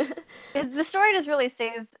it. The story just really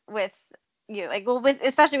stays with you, like, well,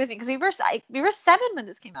 especially with me, because we were 7 when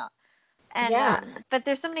this came out, and but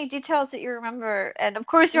there's so many details that you remember, and of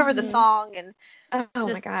course you remember the song and oh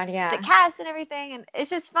my God, the cast and everything, and it's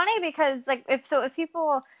just funny because like if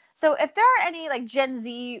there are any like Gen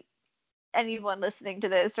Z, anyone listening to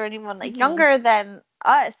this, or anyone like younger than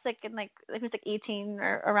us, like in like who's like 18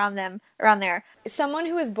 or around there, someone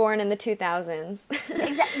who was born in the 2000s.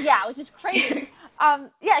 Yeah, which is crazy.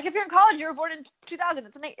 Like if you're in college, you were born in 2000.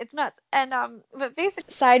 It's nuts. And but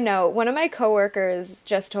basically, side note, one of my coworkers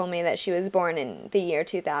just told me that she was born in the year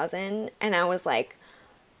 2000, and I was like,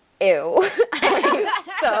 ew. I'm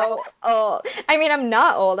so old. I mean, I'm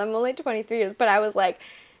not old. I'm only 23 years, but I was like,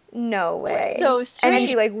 no way. So strange. And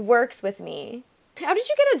she like works with me. How did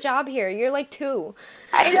you get a job here? You're like 2.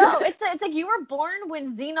 I know. It's like you were born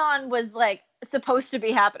when Xenon was like supposed to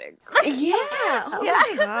be happening. Yeah. Oh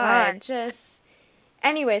my God. Just.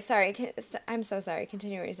 Anyway, sorry. I'm so sorry.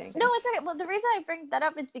 Continue what you're saying. No, it's okay. Well, the reason I bring that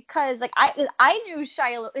up is because like I knew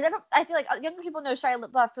Shia LaBeouf. I feel like younger people know Shia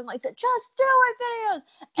LaBeouf from like the Just Do It videos,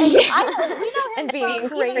 and we know him and being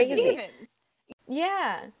from crazy. Stevens.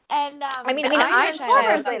 Yeah. And I mean, I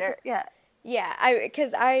Transformers later. Yeah. Yeah,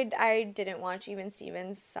 because I didn't watch Even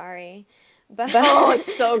Stevens. Sorry, but oh,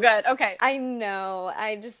 it's so good. Okay. I know.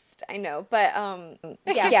 I know. But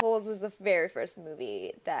yeah, Fools was the very first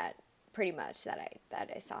movie that pretty much that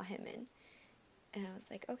I saw him in, and I was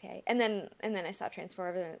like, okay. And then I saw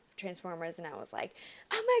Transformers, and I was like,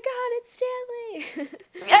 oh my God, it's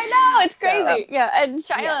Stanley. I know, it's crazy. Yeah, and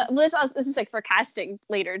Shia. Well, this is like for casting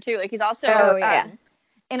later too. Like he's also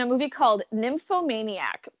in a movie called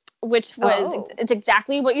Nymphomaniac, which was it's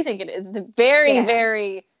exactly what you think it is. It's a very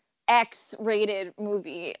very X-rated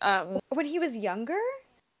movie. When he was younger?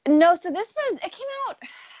 No, so it came out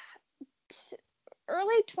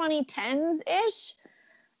early 2010s ish.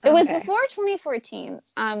 It was before 2014.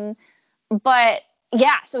 But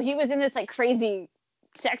yeah, so he was in this like crazy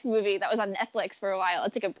sex movie that was on Netflix for a while.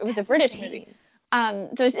 It was a British movie. So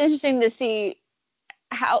it's interesting to see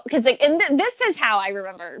how, because like this is how I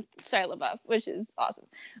remember Shia LaBeouf, which is awesome.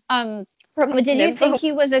 Did you think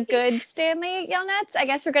he was a good Stanley Yelnats? I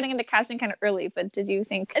guess we're getting into casting kind of early, but did you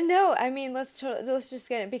think? No, I mean let's just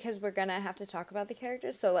get it, because we're gonna have to talk about the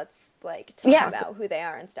characters. So let's like talk about who they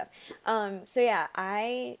are and stuff. So yeah,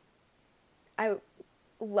 I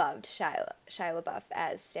loved Shia LaBeouf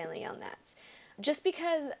as Stanley Yelnats, just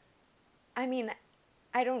because, I mean,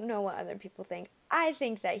 I don't know what other people think. I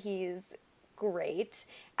think that he's great.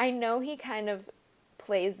 I know he kind of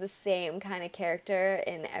plays the same kind of character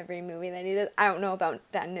in every movie that he does. I don't know about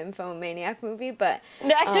that Nymphomaniac movie, but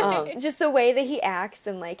just the way that he acts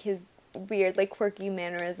and like his weird like quirky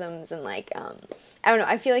mannerisms and like I don't know,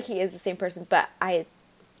 I feel like he is the same person, but I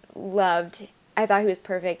thought he was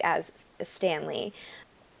perfect as Stanley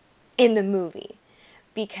in the movie,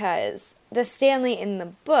 because the Stanley in the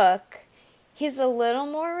book, he's a little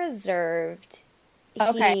more reserved.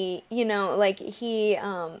 He, you know, like he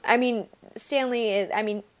I mean, Stanley is, I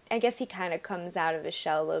mean, I guess he kind of comes out of his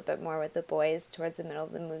shell a little bit more with the boys towards the middle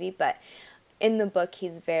of the movie, but in the book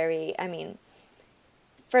he's very, I mean,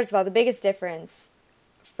 first of all, the biggest difference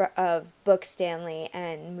of book Stanley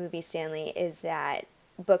and movie Stanley is that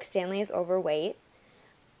book Stanley is overweight.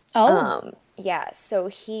 Yeah, so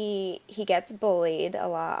he gets bullied a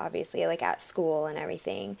lot, obviously, like at school and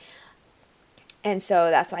everything. And so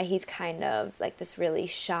that's why he's kind of like this really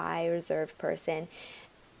shy, reserved person.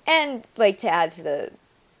 And like to add to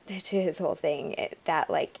his whole thing, that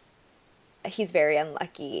like he's very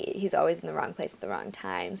unlucky. He's always in the wrong place at the wrong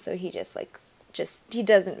time. So he he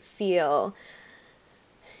doesn't feel,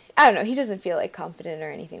 I don't know, he doesn't feel like confident or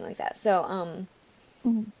anything like that. So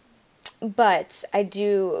but I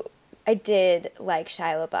did like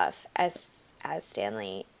Shia LaBeouf as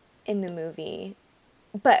Stanley in the movie.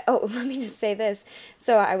 But, let me just say this.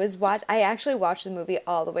 So I actually watched the movie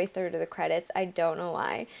all the way through to the credits. I don't know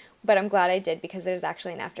why, but I'm glad I did, because there's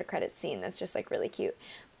actually an after credit scene that's just like really cute.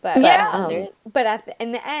 But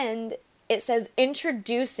in the end, it says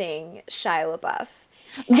introducing Shia LaBeouf.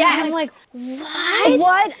 Yeah, I'm like, what?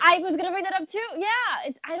 What? I was gonna bring that up too.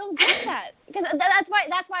 Yeah, I don't get that, because that's why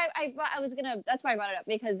I brought it up,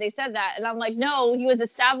 because they said that, and I'm like, no, he was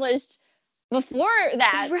established before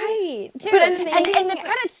that, right? Too. But and the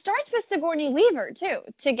credit starts with Sigourney Weaver too,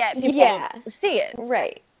 to get people to see it,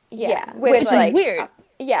 right? Yeah, which is like weird.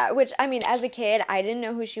 Yeah, which I mean, as a kid, I didn't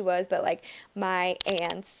know who she was, but like my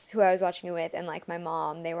aunts who I was watching it with and like my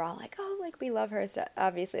mom, they were all like, "Oh, like we love her." So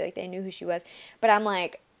obviously, like they knew who she was, but I'm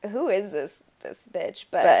like, "Who is this bitch?"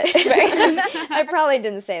 But But right. I probably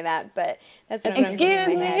didn't say that, but that's what I'm thinking in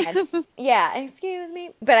Excuse my me. head. Yeah, excuse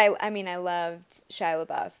me. But I mean, I loved Shia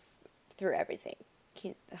LaBeouf through everything.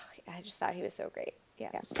 I just thought he was so great. Yeah.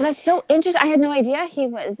 But that's so interesting. I had no idea he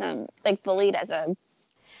was like bullied as a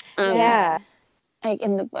Yeah. like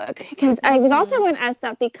in the book, because I was also Mm-hmm. going to ask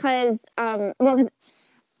that because well, 'cause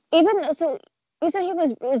even though, so you said he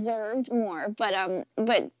was reserved more, but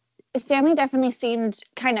Stanley definitely seemed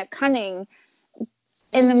kind of cunning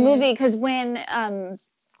in the Mm-hmm. movie, because when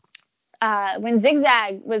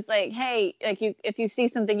Zigzag was like, "Hey, like you, if you see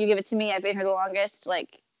something, you give it to me. I've been here the longest."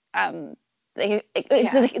 Like, Yeah.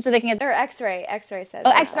 so they can get. Or X-Ray. X-Ray says Oh,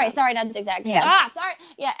 that. X-ray. Sorry, not Zigzag. Yeah. Sorry.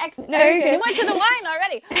 Yeah, No, you're too good. much of the wine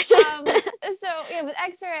already. So yeah, with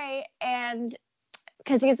X-ray, and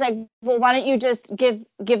because he's like, well, why don't you just give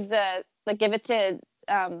it to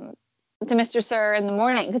Mr. Sir in the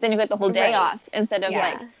morning, because then you get the whole day Right. off instead of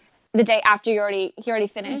like Yeah. the day after he already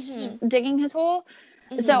finished Mm-hmm. digging his hole.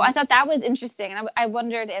 So I Mm-hmm. thought that was interesting, and I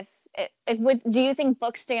wondered if it would. Do you think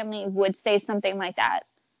Book Stanley would say something like that?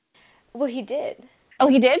 Well, he did. Oh,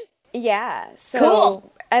 he did. Yeah. Cool. So,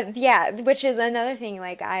 yeah, which is another thing.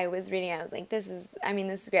 Like I was reading, I was like, I mean,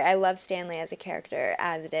 this is great. I love Stanley as a character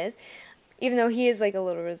as it is, even though he is like a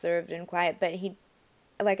little reserved and quiet. But he,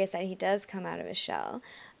 like I said, he does come out of his shell,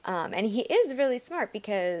 and he is really smart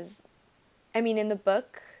because, I mean, in the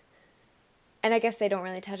book, and I guess they don't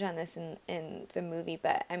really touch on this in the movie,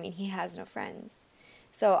 but I mean, he has no friends.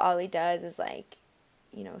 So all he does is like,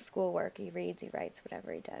 schoolwork. He reads, he writes,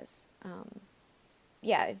 whatever he does.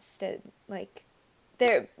 Yeah, like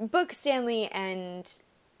their book Stanley and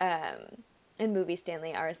movie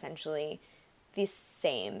Stanley are essentially the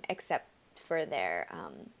same, except for their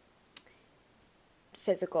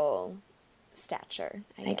physical stature,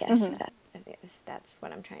 I guess. If that's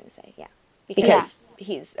what I'm trying to say. Yeah, because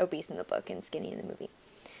he's obese in the book and skinny in the movie.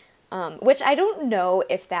 Which I don't know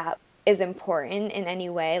if that is important in any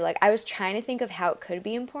way. Like, I was trying to think of how it could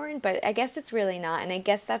be important, but I guess it's really not. And I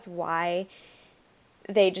guess that's why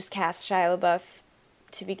they just cast Shia LaBeouf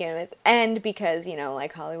to begin with. And because,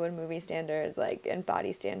 like Hollywood movie standards, like, and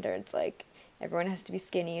body standards, like, everyone has to be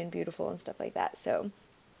skinny and beautiful and stuff like that. So,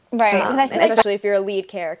 Right. especially if you're a lead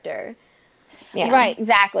character. Yeah. Right,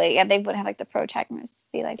 exactly. Yeah, they would have like the protagonist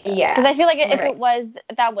be like the, Yeah. because I feel like if Right.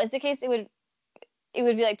 if that was the case, it would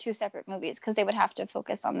be like two separate movies, because they would have to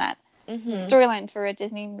focus on that storyline for a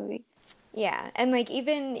Disney movie. Yeah. And, like,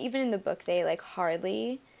 even in the book, they, like,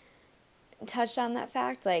 hardly touched on that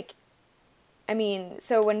fact. Like, I mean,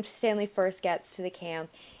 so when Stanley first gets to the camp,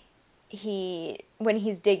 when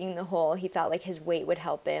he's digging the hole, he thought like his weight would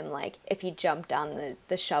help him, like if he jumped on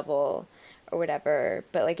the shovel or whatever,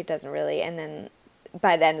 but like it doesn't really. And then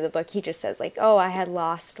by the end of the book, he just says like, "Oh, I had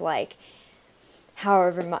lost like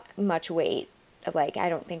however much weight. Like I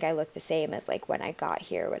don't think I look the same as like when I got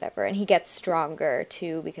here or whatever." And he gets stronger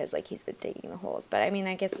too because like he's been digging the holes. But I mean,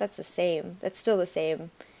 I guess that's the same. That's still the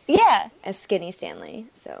same. Yeah. As skinny Stanley.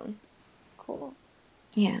 So cool.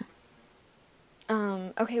 Yeah.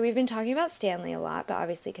 Okay, we've been talking about Stanley a lot, but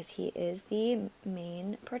obviously because he is the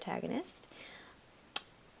main protagonist,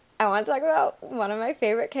 I want to talk about one of my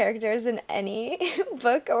favorite characters in any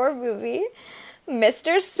book or movie,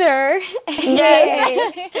 Mr. Sir,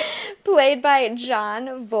 aka played by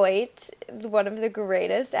Jon Voight, one of the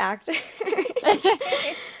greatest actors.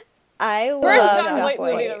 I love First Jon Jon Voight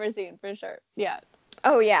Voight movie I've ever seen, for sure. Yeah.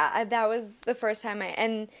 Oh yeah, that was the first time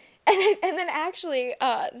and then actually,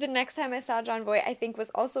 the next time I saw Jon Voight, I think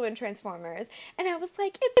was also in Transformers, and I was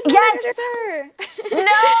like, "It's Mr. Sir." No,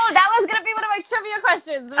 that was gonna be one of my trivia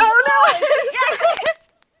questions. Oh no!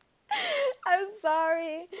 I'm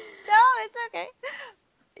sorry. No, it's okay.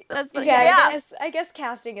 That's funny. Yeah, I guess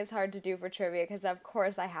casting is hard to do for trivia because of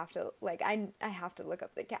course I have to like I have to look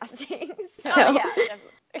up the casting. So. Oh yeah,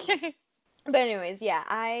 definitely. But anyways, yeah,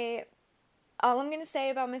 all I'm going to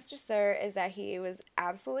say about Mr. Sir is that he was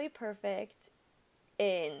absolutely perfect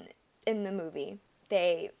in the movie.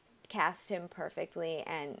 They cast him perfectly,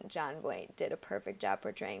 and Jon Voight did a perfect job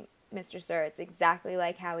portraying Mr. Sir. It's exactly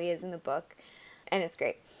like how he is in the book, and it's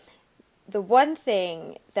great. The one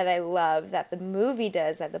thing that I love that the movie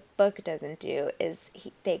does that the book doesn't do is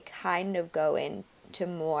they kind of go into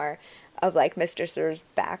more of like Mr. Sir's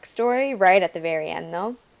backstory right at the very end,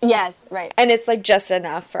 though. Yes, right. And it's like just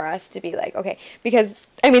enough for us to be like, okay, because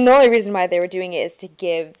I mean the only reason why they were doing it is to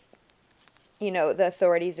give, the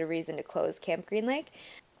authorities a reason to close Camp Green Lake.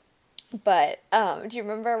 But do you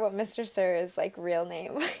remember what Mr. Sir's like real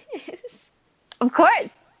name is? Of course.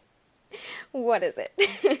 What is it?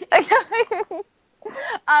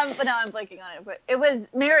 But now I'm blanking on it. But it was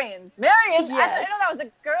Marion. Marion. I Yes. know that was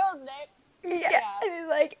a girl's name. Yeah. Yeah. And he's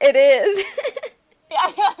like, it is.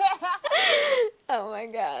 Yeah. Oh my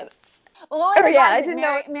God. Well, what was Oh the yeah, I guy's name?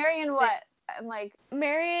 didn't know. Marion what? I'm like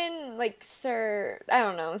Marion, like Sir, I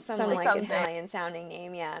don't know, some like something. Italian sounding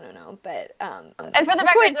name. Yeah, I don't know, but And for the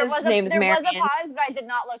record, there was name's a Marion. pause, but I did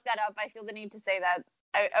not look that up. I feel the need to say that.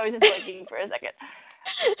 I was just looking for a second.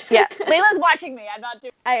 Yeah, Layla's watching me. I'm not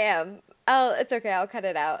doing. I am. Oh, it's okay. I'll cut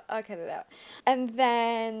it out. And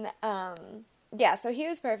then, yeah. So he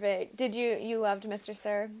was perfect. Did you loved Mr.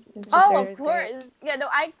 Sir? Mr. Oh, Sir of was course. great. Yeah, no,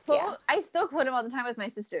 Yeah. I still quote him all the time with my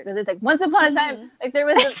sister because it's like once upon a time, like there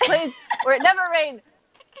was a place where it never rained.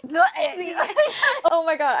 Oh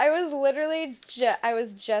my God, I was literally I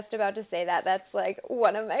was just about to say that. That's like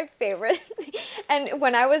one of my favorites. And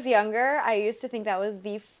when I was younger, I used to think that was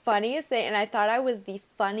the funniest thing, and I thought I was the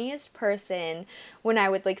funniest person when I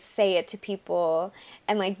would like say it to people,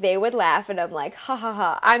 and like they would laugh, and I'm like, ha ha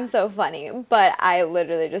ha, I'm so funny. But I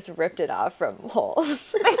literally just ripped it off from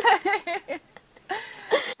holes.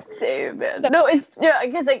 Same, man. No, it's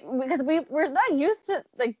because we're not used to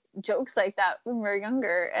like jokes like that when we're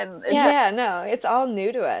younger, and Yeah, no, it's all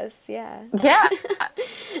new to us. Yeah. yeah.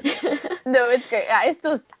 No, it's great. Yeah, I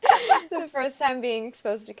still. The first time being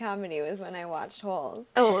exposed to comedy was when I watched Holes.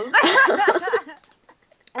 Oh.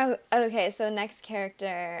 Oh, okay, so next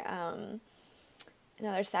character,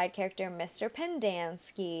 another side character, Mr.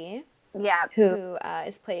 Pendanski, Yeah. who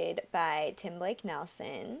is played by Tim Blake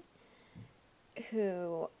Nelson,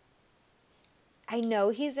 who I know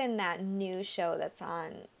he's in that new show that's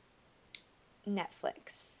on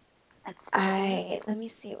Netflix. Let me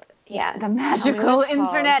see what. Yeah, The magical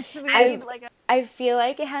internet. I feel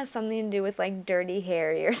like it has something to do with like Dirty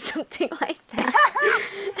Harry or something like that.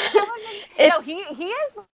 No, he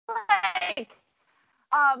is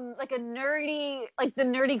like a nerdy, like the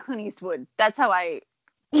nerdy Clint Eastwood. That's how I.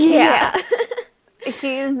 Yeah. He's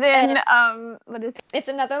in what is It's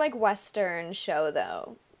another like Western show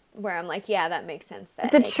though, where I'm like, yeah, that makes sense.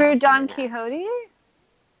 That the it True has to Don be that. Quixote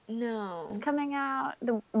No, coming out?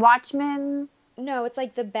 The Watchmen. no, it's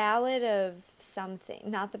like the Ballad of something,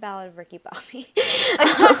 not the Ballad of Ricky Bobby.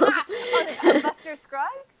 Buster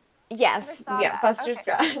Scruggs. Yes, Never saw yeah, that. Buster Okay.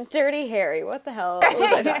 Scruggs, Dirty Harry. What the hell was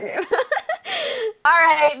I talking about? All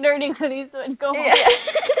right, nerdy Clint Eastwood, go home. Yeah.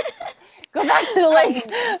 Go back to the lake.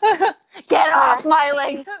 Get off my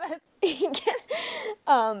lake.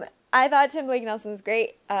 I thought Tim Blake Nelson was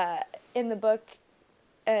great. In the book,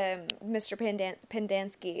 Mr.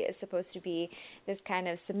 Pendanski is supposed to be this kind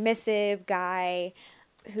of submissive guy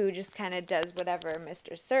who just kind of does whatever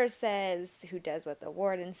Mr. Sir says, who does what the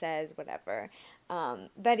warden says, whatever.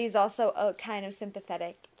 But he's also kind of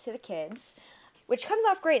sympathetic to the kids, which comes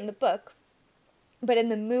off great in the book. But in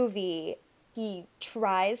the movie, he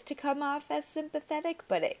tries to come off as sympathetic,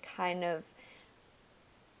 but it kind of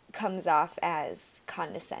comes off as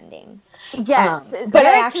condescending. Yes, But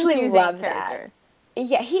I actually love that.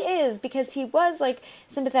 Yeah, he is, because he was like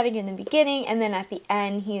sympathetic in the beginning, and then at the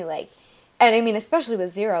end he like, and I mean especially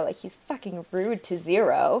with Zero, like he's fucking rude to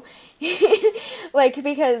Zero. Like,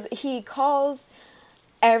 because he calls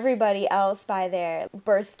everybody else by their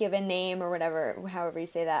birth given name or whatever, however you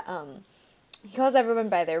say that. He calls everyone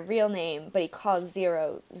by their real name, but he calls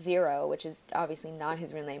Zero Zero, which is obviously not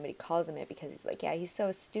his real name, but he calls him it because he's like, yeah, he's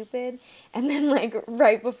so stupid. And then like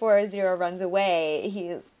right before Zero runs away,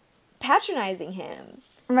 he's patronizing him.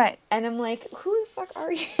 Right. And I'm like, who the fuck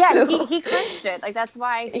are you? Yeah, he cringed it. Like that's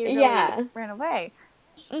why he really ran away.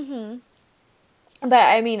 Mm-hmm. But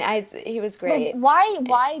I mean, he was great. Like,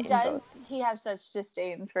 why does he have such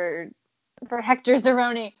disdain for Hector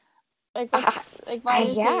Zeroni? Like, why does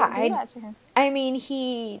he do that to him? I mean,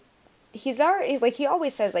 he's already, like, he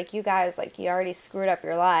always says, like, you guys, like, you already screwed up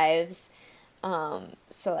your lives, so,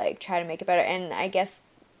 like, try to make it better. And I guess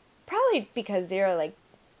probably because Zero, like,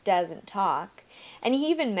 doesn't talk. And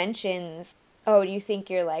he even mentions, oh, do you think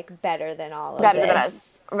you're, like, better than all of this? Than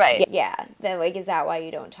us. Right. Yeah. Then, like, is that why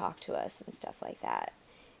you don't talk to us and stuff like that?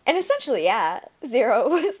 And essentially, yeah, Zero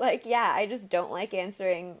was like, yeah, I just don't like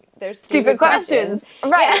answering their stupid questions.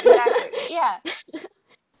 Right, yeah. exactly. Yeah.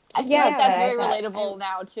 I feel like that's very relatable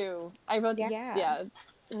now, too. I wrote, yeah.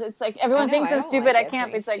 It's like, everyone thinks I'm stupid, I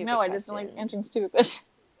can't, but it's like, no, I just don't like answering stupid questions.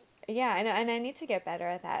 Yeah, I know, and I need to get better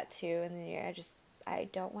at that, too, in the year. I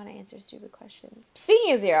don't want to answer stupid questions.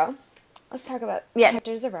 Speaking of Zero, let's talk about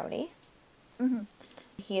Hector Zeroni. Mm-hmm.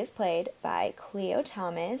 He is played by Cleo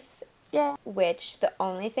Thomas. Yeah. Which, the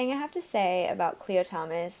only thing I have to say about Cleo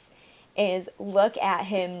Thomas is look at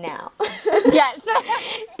him now. Yes.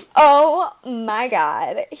 Oh my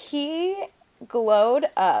God. He glowed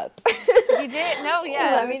up. He did. No, Let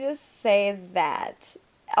yes. me just say that.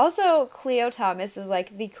 Also, Cleo Thomas is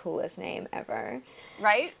like the coolest name ever.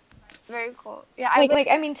 Right? Very cool. Yeah, I Like would.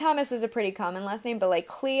 I mean, Thomas is a pretty common last name, but like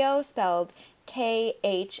Cleo spelled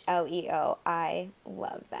Khleo. I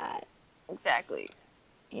love that. Exactly.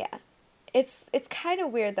 Yeah. It's kind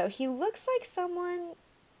of weird though. He looks like someone,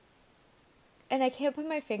 and I can't put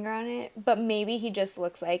my finger on it, but maybe he just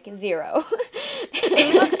looks like Zero.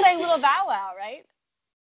 He looks like little Bow Wow, right?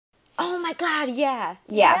 Oh my God, yeah.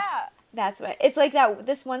 Yeah. Yeah. That's what. It's like that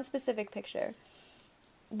this one specific picture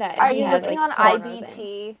that Are he you has looking like on cornrows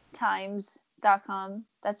in. ibttimes.com?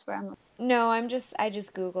 That's where I'm looking. No, I just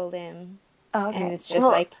Googled him, Oh, and okay. it's just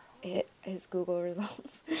Well, like his Google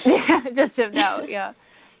results. yeah, just to know, yeah.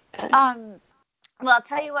 Um, well, I'll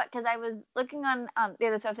tell you what, because I was looking on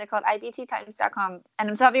this website called ibttimes.com, and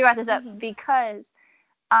I'm so happy you brought this up Hmm. because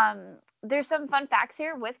there's some fun facts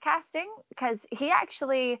here with casting, because he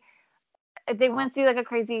actually they went through like a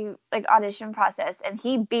crazy like audition process, and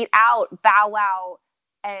he beat out Bow Wow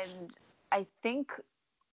and I think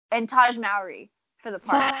and Taj Mowry for the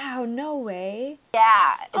part. Wow, no way.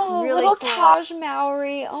 Yeah, it's Oh, really little cool. Taj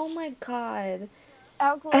Mowry. Oh my God.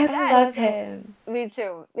 How cool is I that? love him. Me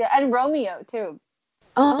too. Yeah, and Romeo too.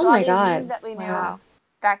 Oh A lot my of these names God. that we knew Wow.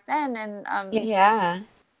 back then, and Yeah.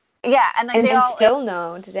 yeah, and like And they all like still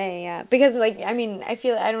know today, yeah. Because like I mean, I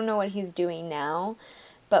don't know what he's doing now,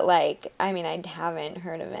 but like I mean, I haven't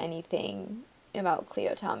heard of anything about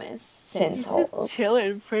Cleo Thomas since he's just Holes.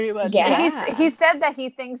 chilling pretty much. And he Yeah. said that he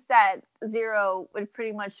thinks that Zero would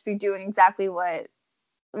pretty much be doing exactly what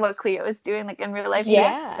Cleo is doing like in real life too. It's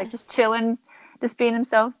Yeah. like just chilling, just being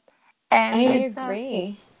himself. I And it's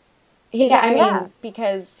agree. Yeah, I yeah, mean,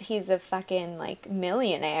 because he's a fucking like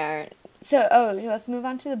millionaire. So, oh, let's move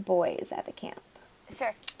on to the boys at the camp.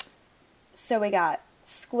 sure. So we got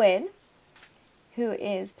Squid, who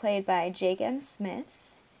is played by Jake M. Smith.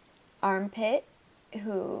 Armpit,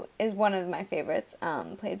 who is one of my favorites,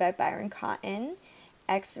 played by Byron Cotton.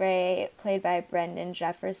 X-Ray, played by Brendan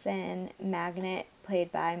Jefferson. Magnet,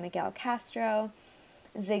 played by Miguel Castro.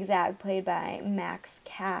 Zigzag, played by Max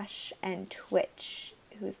Cash. And Twitch,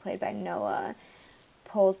 who is played by Noah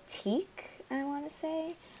Polteek, I want to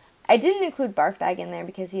say. I didn't include Barfbag in there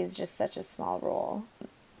because he's just such a small role.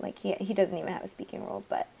 Like, he doesn't even have a speaking role,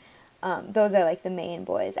 but those are, like, the main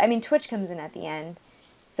boys. I mean, Twitch comes in at the end,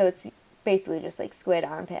 so it's basically just, like, Squid,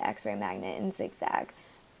 Armpit, X-Ray, Magnet, and Zigzag.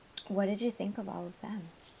 What did you think of all of them?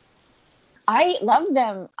 I love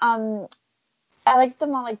them. I liked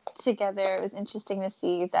them all like together. It was interesting to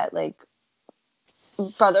see that like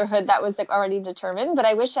brotherhood that was like already determined. But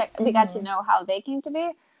I wish we got to know how they came to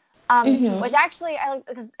be. Which actually I like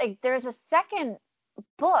because like there's a second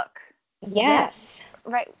book, Yes.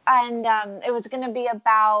 right? And it was going to be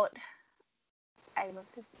about. I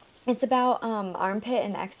looked this. It's about Armpit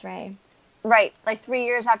and X-Ray. Right, like 3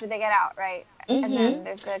 years after they get out, right? And then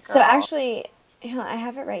there's a girl. So actually, I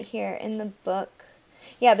have it right here in the book.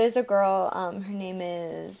 Yeah, there's a girl, her name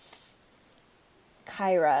is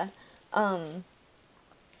Kyra.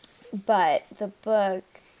 But the book,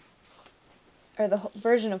 or the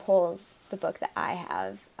version of Holes, the book that I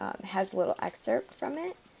have, has a little excerpt from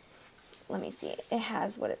it. Let me see. It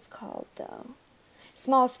has what it's called, though.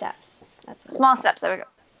 Small Steps. That's what Small Steps. There we go.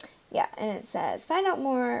 Yeah, and it says, find out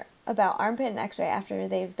more about Armpit and X-Ray after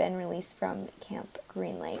they've been released from Camp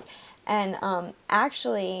Green Lake. And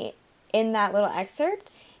actually, in that little excerpt,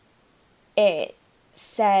 it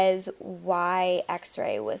says why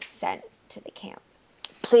X-Ray was sent to the camp.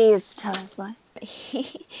 Please tell us why.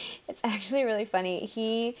 It's actually really funny.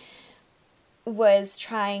 He was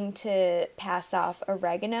trying to pass off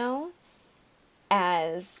oregano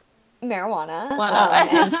as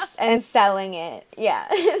marijuana and selling it. Yeah.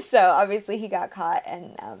 So obviously he got caught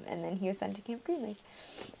and then he was sent to Camp Green Lake.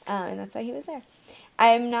 And that's why he was there.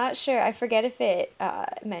 I'm not sure. I forget if it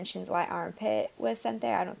mentions why Armpit was sent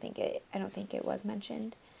there. I don't think it was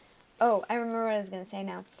mentioned. Oh, I remember what I was going to say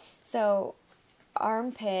now. So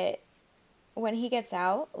Armpit, when he gets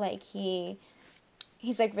out, like he's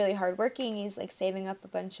like really hardworking. He's like saving up a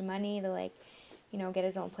bunch of money to like, get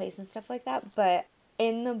his own place and stuff like that. But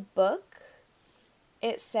in the book,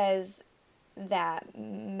 it says that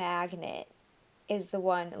Magnet is the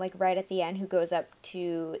one, like right at the end, who goes up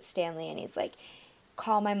to Stanley and he's like,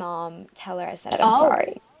 call my mom, tell her I said I'm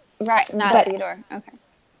sorry. Right, not Theodore. Okay.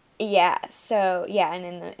 Yeah, so yeah,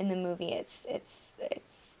 and in the movie it's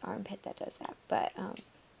Armpit that does that. But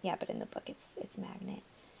yeah, but in the book it's Magnet.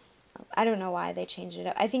 I don't know why they changed it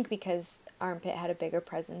up. I think because Armpit had a bigger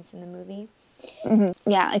presence in the movie.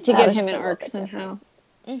 Yeah, like to That give was him just an a little arc bit somehow.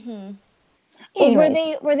 different. Well,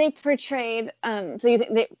 Anyways. were they portrayed? So you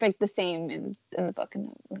think they like the same in the book and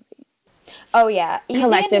the movie Oh yeah, even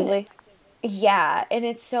collectively? yeah, and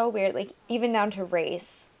it's so weird. Like even down to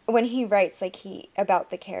race, when he writes like he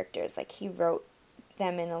about the characters, like he wrote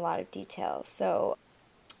them in a lot of detail. So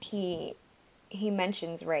he he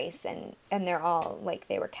mentions race, and they're all like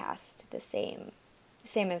they were cast the same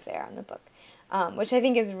as they are in the book, which I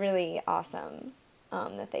think is really awesome,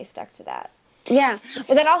 that they stuck to that. Yeah,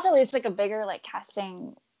 but that also leads to like a bigger like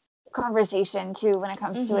casting conversation too when it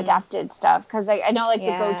comes to adapted stuff, because I know like the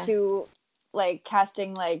Yeah. go-to like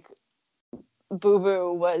casting like Boo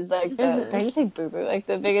Boo was like the, did I just say Boo Boo, like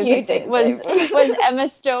the biggest You like thing did say was Emma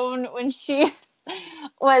Stone when she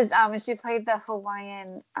when she played the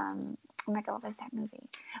Hawaiian oh my god, what was that movie?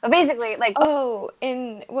 But basically like Oh,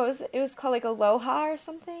 in what was it? It was called like Aloha or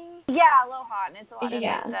something. yeah, Aloha, and it's a lot of like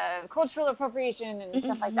Yeah. the cultural appropriation and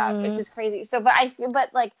stuff like that, which is crazy. So,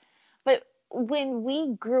 but when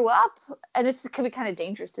we grew up, and this could be kind of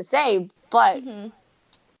dangerous to say, but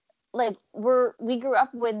like we grew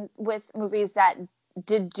up with movies that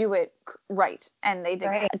did do it right, and they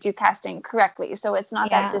did do casting correctly. So it's not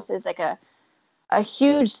that Yeah. this is like a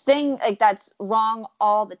huge thing like that's wrong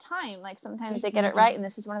all the time. Like sometimes they get it right, and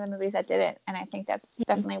this is one of the movies that did it, and I think that's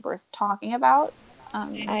definitely worth talking about.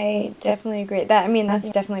 I definitely agree. That I mean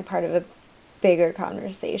that's definitely part of a bigger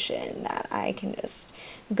conversation that I can just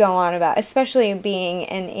go on about, especially being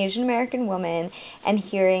an Asian American woman and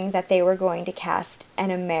hearing that they were going to cast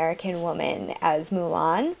an American woman as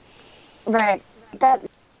Mulan. Right. That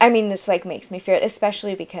I mean, this like makes me fear,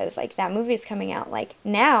 especially because like that movie is coming out like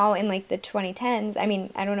now in like the 2010s. I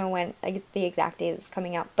mean, I don't know when like the exact date is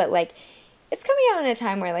coming out, but like it's coming out in a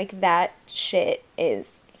time where like that shit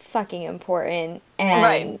is fucking important, and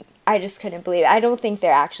right. I just couldn't believe it. I don't think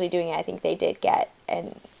they're actually doing it. I think they did get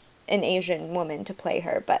an Asian woman to play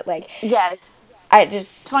her, but like Yes. I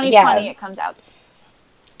just 2020 yeah, it comes out.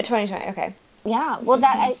 2020. Okay. Yeah. Well,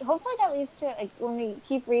 hopefully that leads to like when we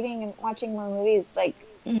keep reading and watching more movies, like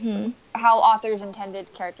how authors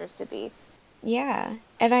intended characters to be. Yeah,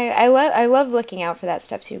 and I love looking out for that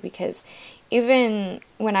stuff too, because even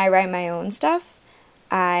when I write my own stuff,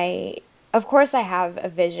 I of course I have a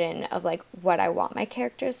vision of like what I want my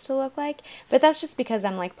characters to look like, but that's just because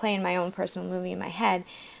I'm like playing my own personal movie in my head.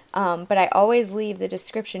 But I always leave the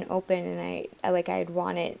description open, and I like I'd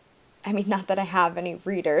want it. I mean, not that I have any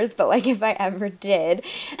readers, but like if I ever did,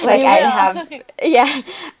 like You I'd will. have, yeah,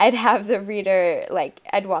 I'd have the reader, like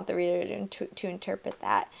I'd want the reader to interpret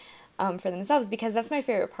that, for themselves, because that's my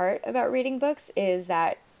favorite part about reading books is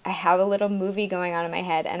that I have a little movie going on in my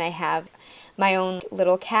head, and I have my own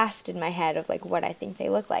little cast in my head of like what I think they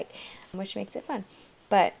look like, which makes it fun.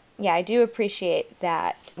 But yeah, I do appreciate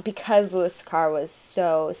that because Louis Carr was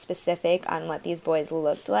so specific on what these boys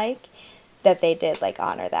looked like, that they did like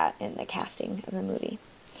honor that in the casting of the movie.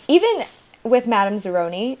 Even with Madame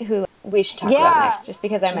Zeroni, who we should talk about next, just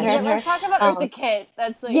because I mentioned her. Let's talk about Eartha Kitt.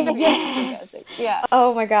 That's like Yes. fantastic. Yeah.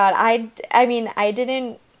 Oh my God. I mean, I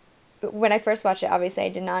didn't, when I first watched it, obviously I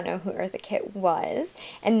did not know who Eartha Kitt was.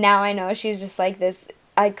 And now I know she's just like this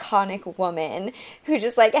iconic woman who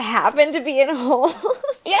just like happened to be in Holes.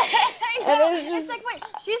 Yeah, I know. It's just, It's like, wait,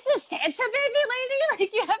 she's the Santa baby lady?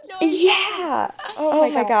 Like, you have no idea. yeah. Oh Oh my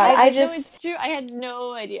my god. God. I I know just, it's true. I had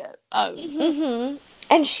no idea.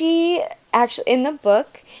 and she actually, in the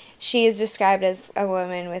book, she is described as a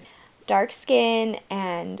woman with dark skin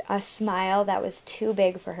and a smile that was too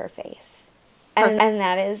big for her face. And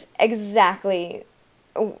that is exactly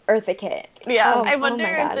Eartha Kitt. Yeah. Oh, I oh wonder my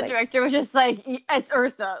if God. the Like, director was just like, it's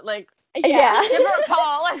Eartha. Like, yeah. give her a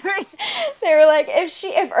call. They were like,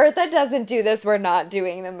 if Eartha doesn't do this, we're not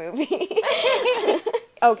doing the movie.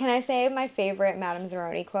 Oh, can I say my favorite Madame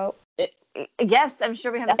Zeroni quote? Yes, I'm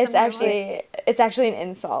sure we have a It's actually an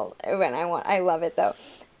insult when I love it though.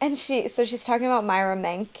 And she's talking about Myra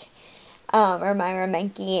Menk, or Myra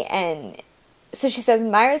Menke, and so she says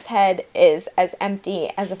Myra's head is as empty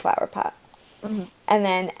as a flower pot. And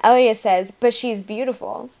then Elia says, but she's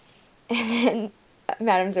beautiful. And then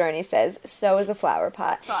Madame Zeroni says, so is a flower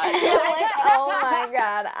pot. And I'm like, oh my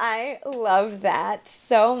God, I love that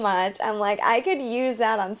so much. I'm like, I could use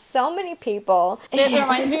that on so many people. It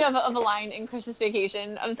reminds me of a line in Christmas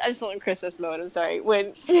Vacation. I'm still in Christmas mode. I'm sorry.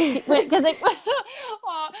 Because like,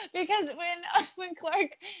 because when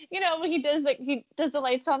Clark, when he does the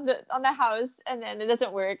lights on the house, and then it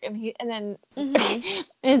doesn't work, and then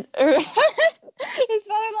his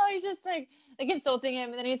father-in-law is just like like insulting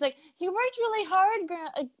him, and then he's like, "He worked really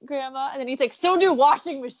hard, Grandma," and then he's like, "So do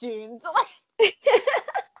washing machines."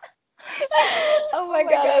 Oh my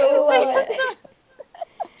God, I love it.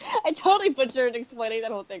 I totally butchered explaining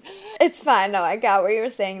that whole thing. It's fine. No, I got what you were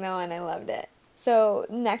saying though, and I loved it. So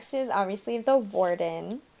next is obviously the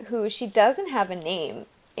warden, who she doesn't have a name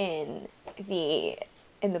in the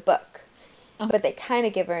in the book, but they kind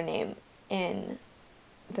of give her a name in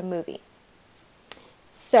the movie.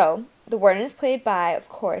 So the warden is played by, of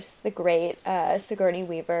course, the great Sigourney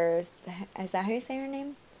Weaver. Is that how you say her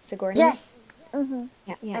name? Sigourney? Yeah. Mm-hmm.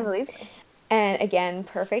 Yeah. I believe so. And again,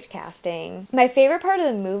 perfect casting. My favorite part of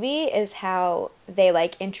the movie is how they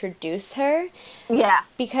like introduce her. Yeah.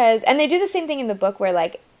 Because, and they do the same thing in the book where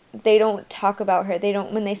like they don't talk about her. They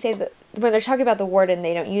don't, when they're talking about the warden,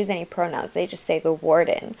 they don't use any pronouns. They just say the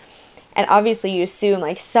warden. And obviously you assume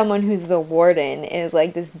like someone who's the warden is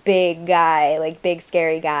like this big guy, like big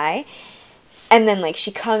scary guy. And then like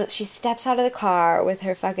she steps out of the car with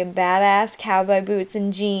her fucking badass cowboy boots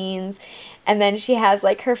and jeans. And then she has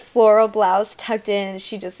like her floral blouse tucked in and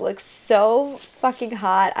she just looks so fucking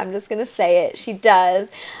hot. I'm just gonna say it. She does.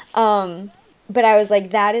 But I was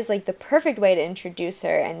like, that is like the perfect way to introduce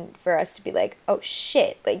her and for us to be like, oh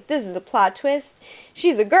shit, like this is a plot twist.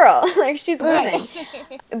 She's a girl. Like she's a woman.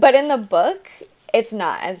 But in the book, it's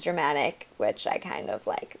not as dramatic, which I kind of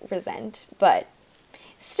like resent. But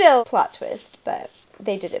still plot twist, but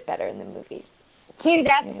they did it better in the movie. See,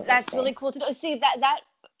 that's really cool to know. See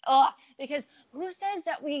because who says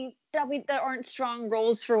that there aren't strong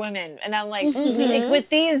roles for women? And I'm like, like with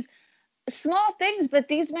these small things, but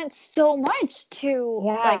these meant so much to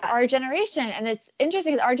like our generation. And it's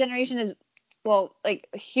interesting because our generation is, well, like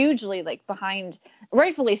hugely like behind,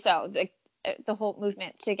 rightfully so, the whole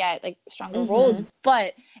movement to get like stronger roles.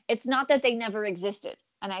 But it's not that they never existed.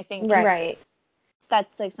 And I think right.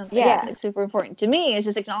 That's like something it's like super important to me, is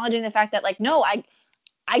just acknowledging the fact that like, no,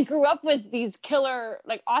 I grew up with these killer,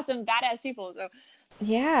 like awesome, badass people. So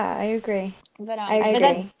yeah, I agree. But I agree. But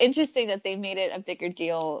that's interesting that they made it a bigger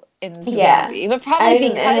deal in the movie. But probably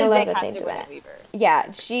because they cast Sigourney Weaver.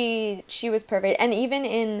 Yeah, she was perfect. And even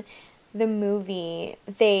in the movie,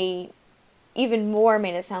 they even more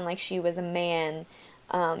made it sound like she was a man,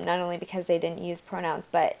 not only because they didn't use pronouns,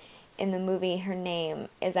 but in the movie her name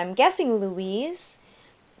is, I'm guessing, Louise,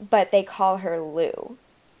 but they call her Lou.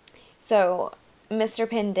 So Mr.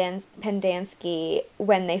 Pendanski,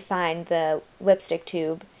 when they find the lipstick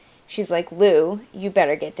tube, she's like, Lou, you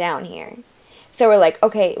better get down here. So we're like,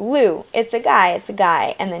 okay, Lou, it's a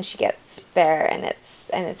guy. And then she gets there and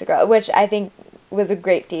it's a girl, which I think was a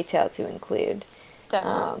great detail to include.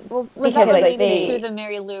 Well, was that related to the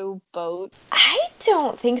Mary Lou boat? I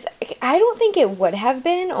don't think so. I don't think it would have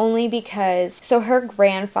been, only because, so her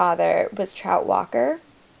grandfather was Trout Walker,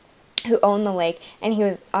 who owned the lake, and he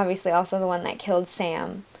was obviously also the one that killed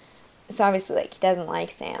Sam. So obviously, like, he doesn't like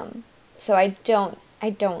Sam. So I don't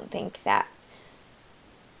think that,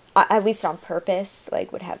 at least on purpose,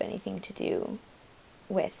 like, would have anything to do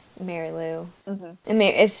with Mary Lou. I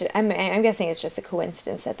mean, I'm guessing it's just a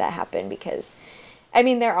coincidence that happened because, I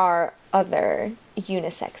mean, there are other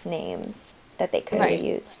unisex names that they could have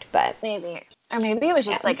used, but maybe it was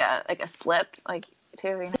just like a slip, like.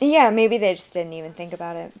 Yeah, maybe they just didn't even think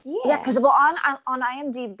about it. Yeah, because well, on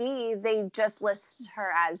IMDb they just list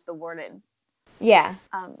her as the warden. Yeah,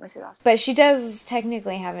 which is awesome. But she does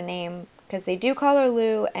technically have a name because they do call her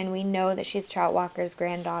Lou, and we know that she's Trout Walker's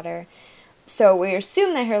granddaughter. So we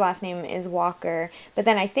assume that her last name is Walker. But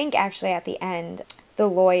then I think actually at the end, the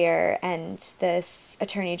lawyer and this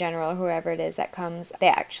attorney general, whoever it is that comes, they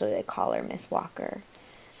actually call her Miss Walker.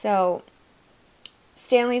 So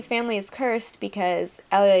Stanley's family is cursed because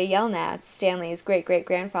Elia Yelnats, Stanley's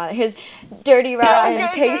great-great-grandfather, his dirty, rotten,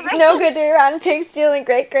 pig-stealing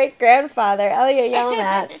great-great-grandfather, Elia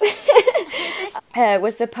Yelnats,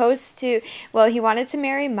 was supposed to, well, he wanted to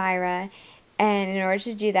marry Myra, and in order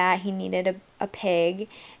to do that, he needed a pig,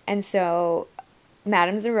 and so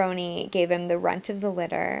Madame Zeroni gave him the runt of the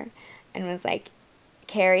litter and was like,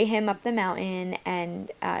 carry him up the mountain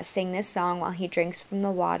and sing this song while he drinks from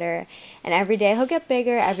the water. And every day he'll get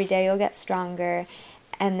bigger, every day you'll get stronger,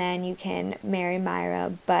 and then you can marry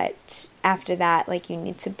Myra. But after that, like, you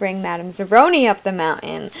need to bring Madame Zeroni up the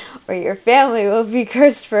mountain, or your family will be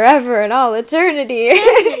cursed forever and all eternity.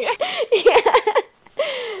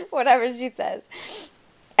 Whatever she says.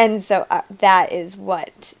 And so that is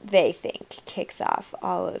what they think kicks off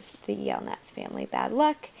all of the Yelnats family bad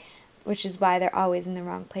luck, which is why they're always in the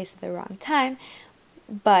wrong place at the wrong time.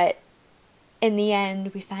 But in the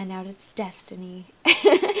end, we find out it's destiny.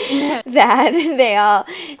 that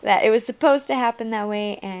it was supposed to happen that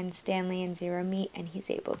way, and Stanley and Zero meet, and he's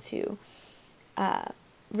able to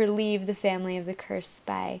relieve the family of the curse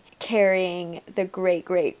by carrying the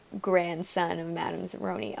great-great-grandson of Madame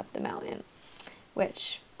Zeroni up the mountain,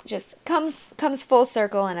 which just comes full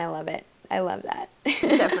circle, and I love it. I love that.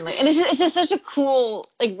 Definitely. And it's just such a cool,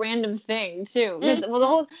 like, random thing, too. Because, well,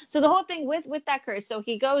 the whole thing with that curse, so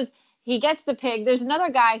he gets the pig. There's another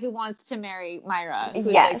guy who wants to marry Myra, who's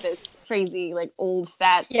like this crazy, like, old,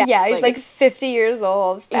 fat. Yeah, he's like 50 years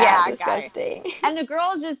old, fat, disgusting. Guy. And the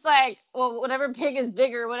girl's just like, well, whatever pig is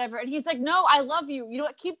bigger, whatever. And he's like, no, I love you. You know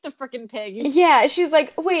what? Keep the freaking pig. Yeah, she's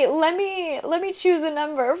like, wait, let me choose a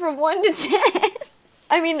number from 1 to 10.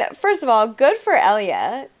 I mean, first of all, good for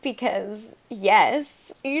Elia, because,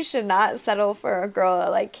 yes, you should not settle for a girl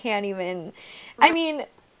that, like, can't even... I mean,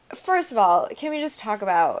 first of all, can we just talk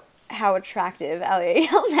about how attractive Elia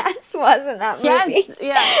Yilmaz was in that movie? Yes,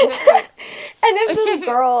 yeah. And if this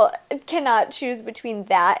girl cannot choose between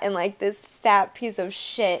that and, like, this fat piece of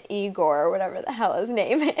shit Igor, or whatever the hell his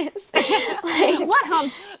name is. Like, what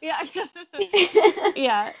hump? Yeah.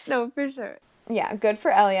 Yeah, no, for sure. Yeah, good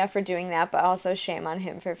for Elia for doing that, but also shame on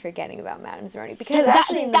him for forgetting about Madame Zeroni. Because that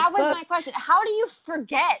was my question. How do you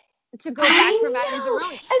forget to go back for Madame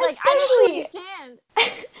Zeroni? Like, I don't understand.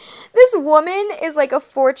 This woman is like a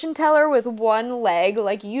fortune teller with one leg.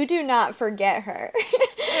 Like, you do not forget her.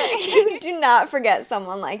 You do not forget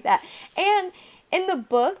someone like that. And in the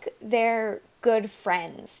book, they're good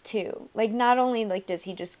friends, too. Like, not only, like, does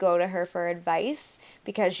he just go to her for advice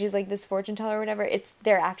because she's, like, this fortune teller or whatever,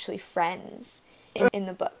 they're actually friends in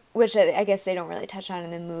the book, which I guess they don't really touch on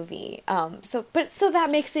in the movie. So that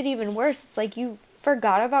makes it even worse. It's like you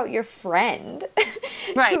forgot about your friend,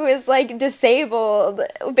 right, who is, like, disabled,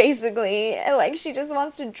 basically. Like, she just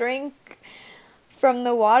wants to drink from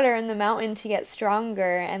the water in the mountain to get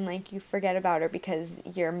stronger, and, like, you forget about her because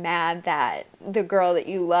you're mad that the girl that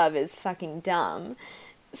you love is fucking dumb.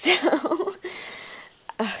 So...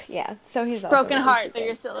 yeah, so he's also broken heart that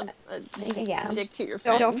you're still a dick to your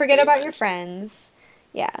friends. Don't forget about your friends.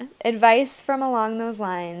 Yeah, advice from along those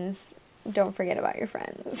lines. Don't forget about your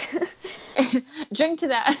friends. Drink to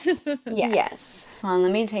that. Yes. Hold on,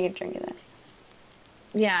 let me take a drink of that.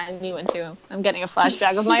 Yeah, and me one too. I'm getting a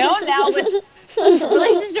flashback of my own now with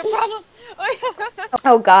relationship problems.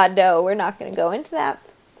 Oh God, no, we're not going to go into that.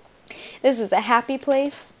 This is a happy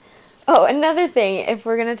place. Oh, another thing, if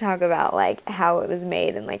we're going to talk about, like, how it was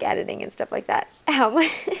made and, like, editing and stuff like that, how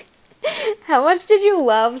much did you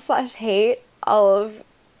love / hate all of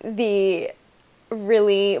the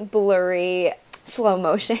really blurry slow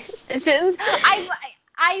motion?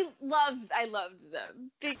 I loved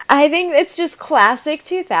them. I think it's just classic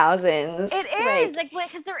 2000s. It is, like,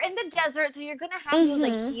 because they're in the desert, so you're going to have those,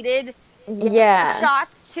 like, heated...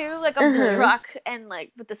 shots too, like of the truck and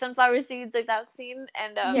like with the sunflower seeds, like that scene,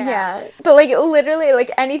 and but like literally,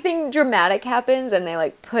 like anything dramatic happens and they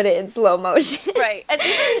like put it in slow motion, right? And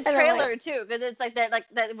even the trailer too, because it's like that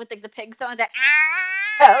with like the pig sound, like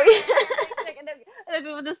and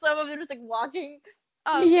then with the slow mo, they're just like walking.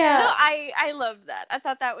 I love that. I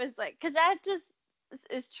thought that was like, because that just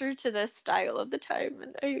is true to the style of the time,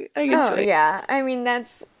 and I enjoy it. I mean,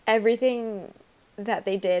 that's everything that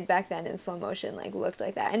they did back then in slow motion, like, looked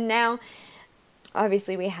like that. And now,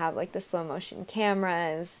 obviously, we have, like, the slow motion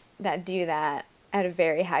cameras that do that at a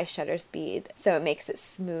very high shutter speed, so it makes it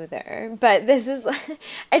smoother. But this is,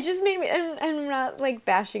 it just made me, I'm not, like,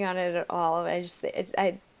 bashing on it at all. I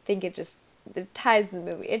think it ties the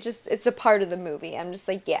movie. It's a part of the movie. I'm just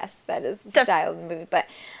like, yes, that is the style of the movie. But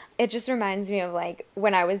it just reminds me of, like,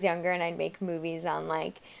 when I was younger and I'd make movies on,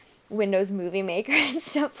 like, Windows Movie Maker and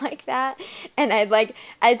stuff like that, and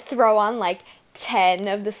I'd throw on like 10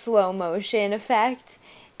 of the slow motion effect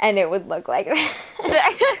and it would look like that.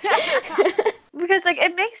 Because like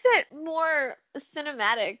it makes it more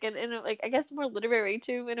cinematic and like I guess more literary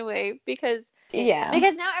too in a way, because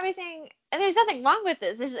now everything, and there's nothing wrong with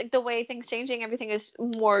this, there's like the way things changing, everything is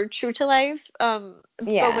more true to life, but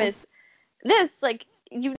with this, like,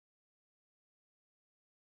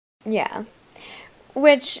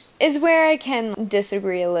 which is where I can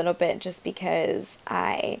disagree a little bit, just because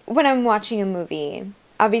when I'm watching a movie,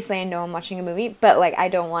 obviously I know I'm watching a movie, but, like, I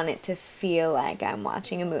don't want it to feel like I'm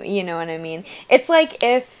watching a movie, you know what I mean? It's like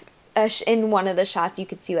if in one of the shots you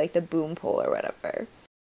could see, like, the boom pole or whatever.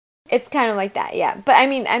 It's kind of like that, yeah. But, I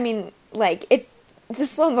mean, like, the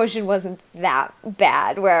slow motion wasn't that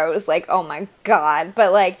bad, where I was like, oh my God,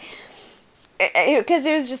 but, like, Because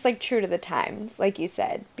it was just like true to the times, like you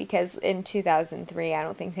said. Because in 2003, I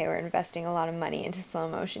don't think they were investing a lot of money into slow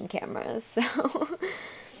motion cameras. So,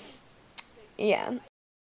 yeah,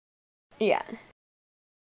 yeah,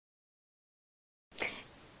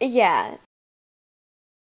 yeah,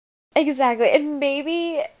 exactly. And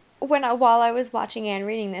maybe while I was watching and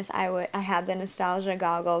reading this, I had the nostalgia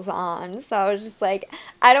goggles on, so I was just like,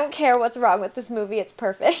 I don't care what's wrong with this movie, it's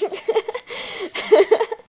perfect.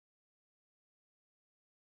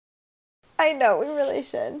 I know, we really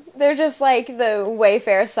should. They're just like the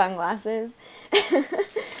Wayfair sunglasses.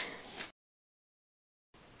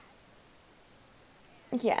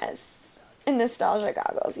 Yes. And nostalgia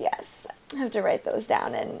goggles, yes. I have to write those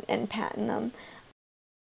down and patent them.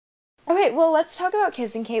 Okay, well, let's talk about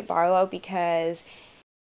Kissing Kate Barlow because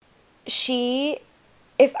she,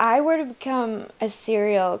 if I were to become a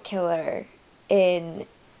serial killer in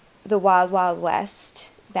the Wild Wild West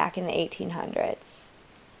back in the 1800s,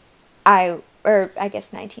 or I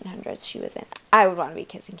guess 1900s she was in, I would want to be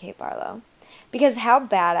Kissing Kate Barlow. Because how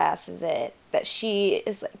badass is it that she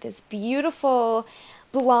is like this beautiful,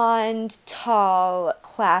 blonde, tall,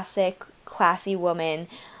 classy woman,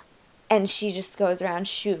 and she just goes around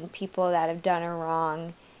shooting people that have done her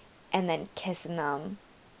wrong and then kissing them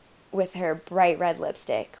with her bright red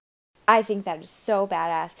lipstick. I think that is so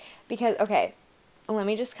badass because, okay, let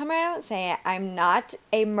me just come right out and say it. I'm not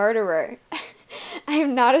a murderer.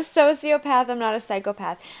 I'm not a sociopath. I'm not a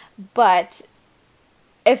psychopath. But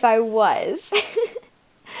if I was,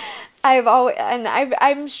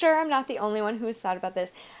 I'm sure I'm not the only one who's thought about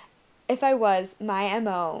this. If I was, my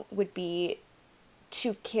MO would be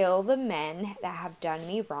to kill the men that have done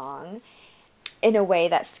me wrong in a way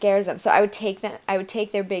that scares them. So I would take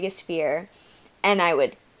their biggest fear and I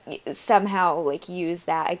would somehow like use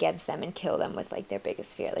that against them and kill them with like their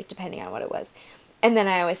biggest fear, like depending on what it was. And then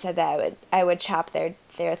I always said that I would chop their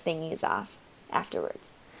thingies off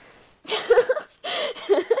afterwards.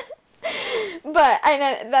 But I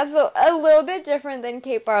know that's a little bit different than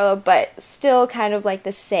Kate Barlow, but still kind of like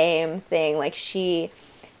the same thing. Like she's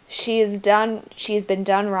been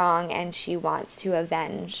done wrong and she wants to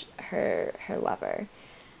avenge her lover,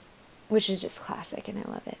 which is just classic and I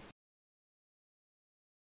love it.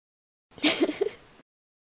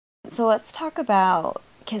 So let's talk about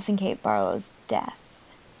Kissing Kate Barlow's death.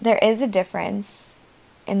 There is a difference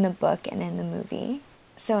in the book and in the movie.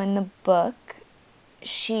 So in the book,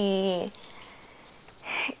 she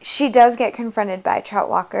does get confronted by Trout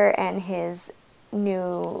Walker and his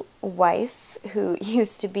new wife, who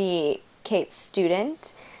used to be Kate's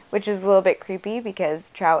student, which is a little bit creepy because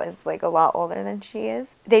Trout is like a lot older than she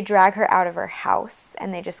is. They drag her out of her house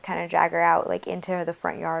and they just kind of drag her out like into the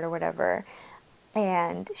front yard or whatever.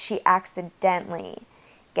 And she accidentally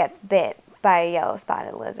gets bit by a yellow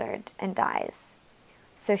spotted lizard and dies.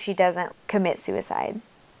 So she doesn't commit suicide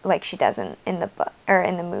like she doesn't in the book or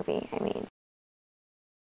in the movie, I mean.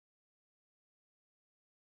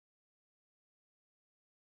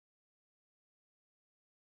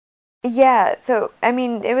 Yeah, so I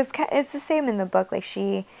mean, it's the same in the book. Like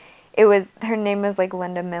it was her name was like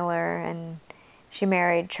Linda Miller, and she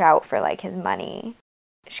married Trout for like his money.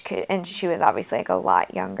 And she was obviously like a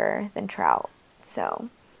lot younger than Trout. So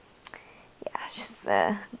yeah, she's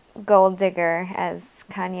the gold digger, as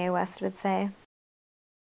Kanye West would say.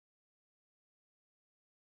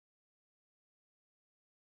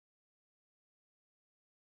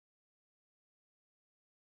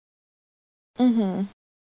 Mhm.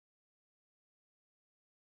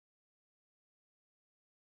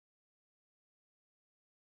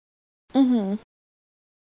 Mhm.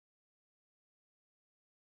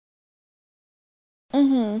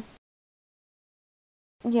 Mhm.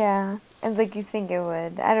 Yeah, it's like you think it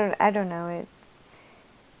would. I don't know.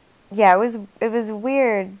 Yeah, it was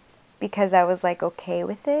weird because I was like okay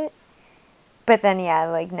with it. But then yeah,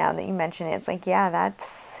 like now that you mention it, it's like yeah,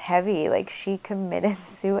 that's heavy. Like she committed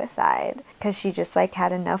suicide because she just like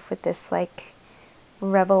had enough with this like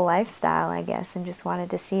rebel lifestyle, I guess, and just wanted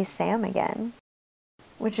to see Sam again,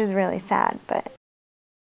 which is really sad, but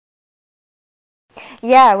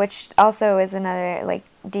yeah, which also is another like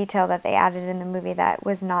detail that they added in the movie that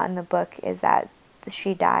was not in the book is that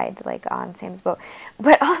she died like on Sam's boat.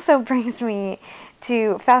 But also brings me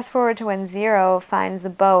to fast forward to when Zero finds the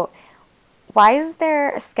boat. Why isn't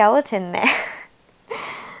there a skeleton there?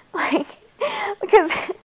 Like, because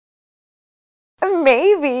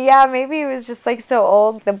maybe, yeah, maybe it was just like so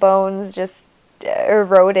old, the bones just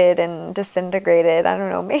eroded and disintegrated. I don't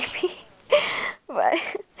know, maybe. But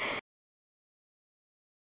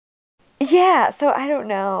yeah, so I don't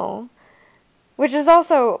know. Which is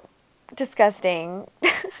also disgusting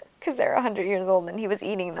because because they're 100 years old and he was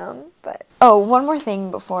eating them. But oh, one more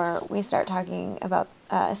thing before we start talking about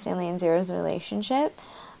Stanley and Zero's relationship.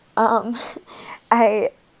 Um,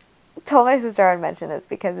 I told my sister I'd mention this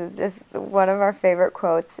because it's just one of our favorite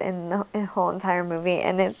quotes in the whole entire movie,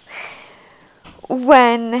 and it's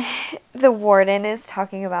when the warden is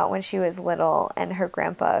talking about when she was little and her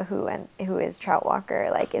grandpa, who is Trout Walker,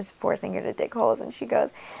 like is forcing her to dig holes, and she goes,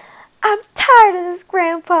 "I'm tired of this,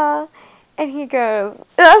 Grandpa," and he goes,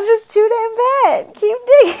 "That's just too damn bad. Keep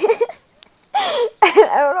digging." And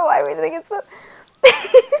I don't know why we think it's so.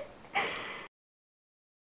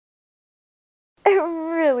 It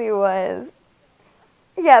really was.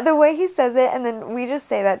 Yeah, the way he says it, and then we just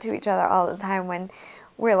say that to each other all the time when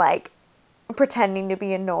we're like pretending to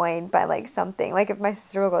be annoyed by like something. Like if my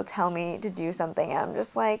sister will go tell me to do something, I'm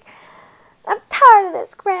just like, "I'm tired of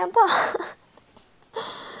this, Grandpa."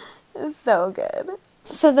 It's so good.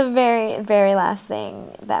 So the very, very last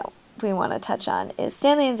thing that we want to touch on is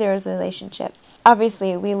Stanley and Zero's relationship.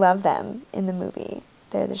 Obviously, we love them in the movie.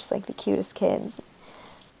 They're just like the cutest kids.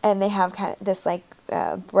 And they have kind of this like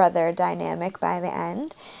brother dynamic by the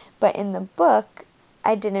end. But in the book,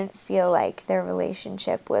 I didn't feel like their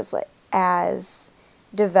relationship was like as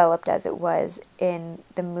developed as it was in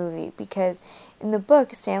the movie, because in the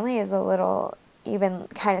book Stanley is a little even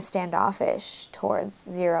kind of standoffish towards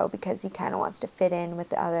Zero because he kind of wants to fit in with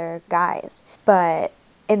the other guys. But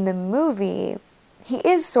in the movie, he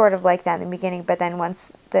is sort of like that in the beginning, but then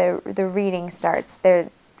once the reading starts, their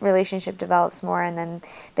relationship develops more, and then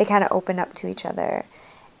they kind of open up to each other,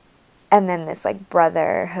 and then this like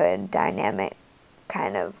brotherhood dynamic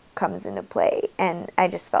kind of comes into play, and I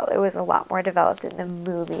just felt it was a lot more developed in the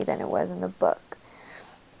movie than it was in the book.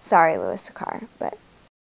 Sorry, Louis Sakar, but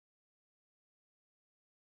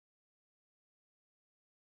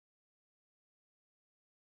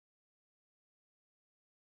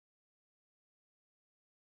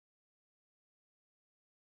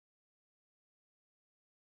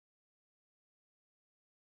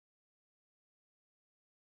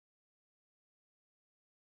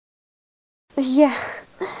yeah,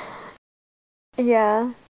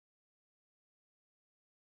 yeah,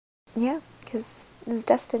 yeah, because it's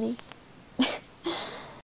destiny.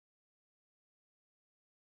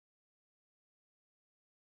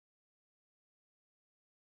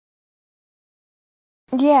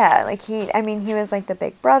 Yeah, like I mean, he was like the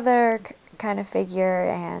big brother kind of figure,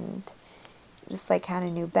 and just like kind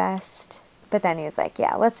of knew best. But then he was like,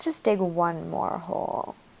 yeah, let's just dig one more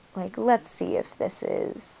hole. Like, let's see if this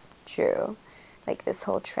is true. Like, this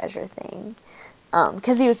whole treasure thing.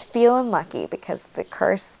 Because he was feeling lucky because the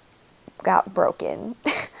curse got broken.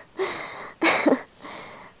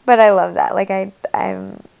 But I love that. Like, I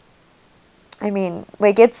mean,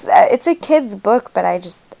 like it's a kid's book, but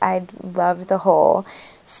I love the whole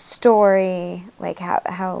story, like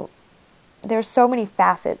how there's so many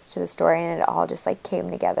facets to the story, and it all just like came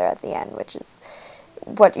together at the end, which is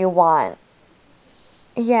what you want.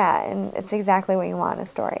 Yeah, and it's exactly what you want in a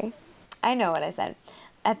story. I know what I said.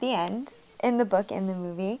 At the end, in the book, in the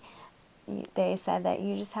movie, they said that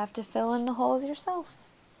you just have to fill in the holes yourself.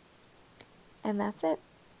 And that's it.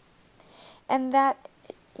 And that,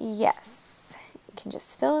 yes, you can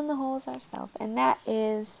just fill in the holes ourselves. And that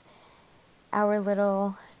is our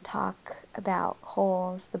little talk about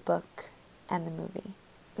Holes, the book, and the movie.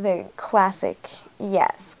 The classic,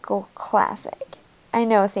 yes, classic. I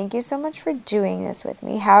know, thank you so much for doing this with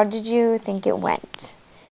me. How did you think it went?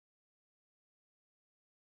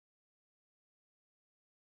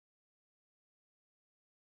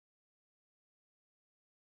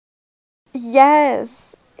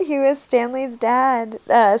 Yes, he was Stanley's dad.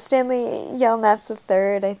 Stanley Yelnats the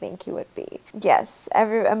third, I think he would be. Yes,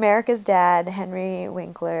 America's dad, Henry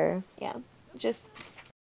Winkler. Yeah, just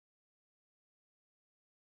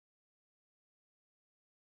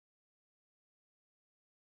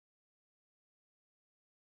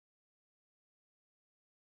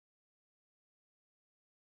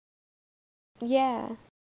yeah.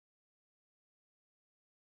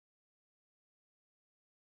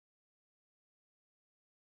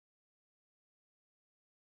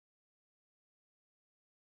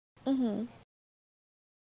 Mhm.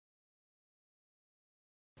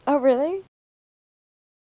 Oh, really?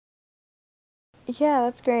 Yeah,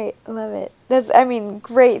 that's great. I love it. I mean,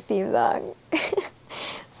 great theme song.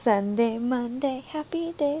 Sunday, Monday,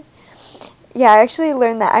 happy days. Yeah, I actually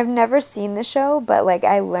learned that. I've never seen the show, but like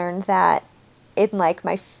I learned that in like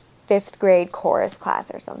my fifth grade chorus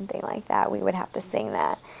class or something like that. We would have to sing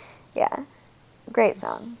that. Yeah, great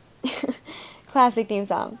song. Classic theme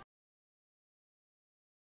song.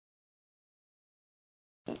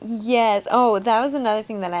 Yes. Oh, that was another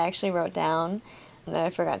thing that I actually wrote down that I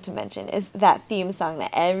forgot to mention is that theme song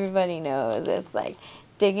that everybody knows. It's like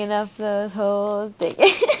digging up those holes,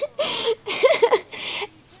 digging.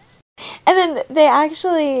 And then they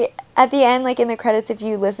actually, at the end, like in the credits, if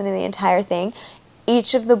you listen to the entire thing,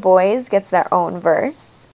 each of the boys gets their own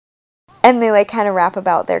verse. And they like kind of rap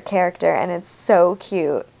about their character, and it's so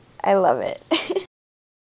cute. I love it.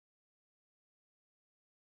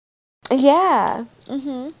 Yeah.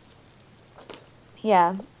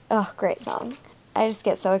 Yeah. Oh, great song. I just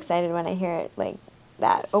get so excited when I hear it, like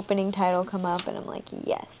that opening title come up, and I'm like,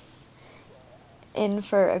 yes, in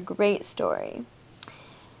for a great story,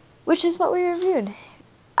 which is what we reviewed.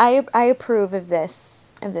 I approve of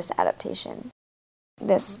this adaptation.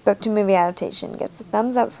 This book to movie adaptation gets a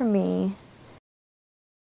thumbs up from me.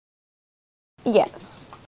 Yes.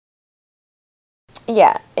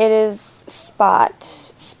 Yeah, it is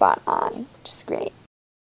spot on. Just great.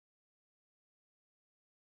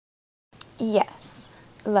 Yes.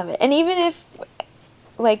 Love it. And even if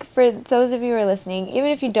like for those of you who are listening, even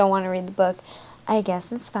if you don't want to read the book, I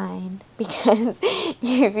guess it's fine because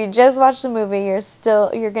if you just watch the movie,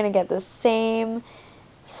 you're going to get the same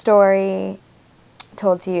story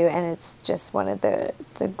told to you, and it's just one of the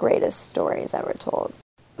greatest stories ever told.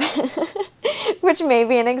 Which may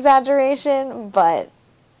be an exaggeration, but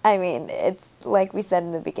I mean, it's like we said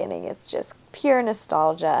in the beginning, it's just pure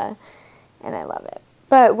nostalgia, and I love it.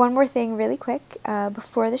 But one more thing, really quick,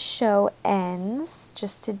 before the show ends,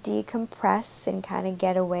 just to decompress and kind of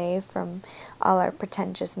get away from all our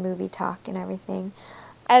pretentious movie talk and everything.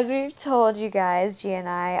 As we've told you guys, Gia and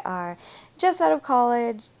I are just out of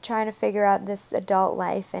college, trying to figure out this adult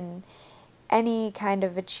life, and any kind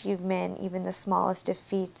of achievement, even the smallest of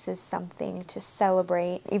feats, is something to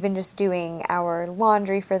celebrate. Even just doing our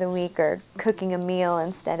laundry for the week or cooking a meal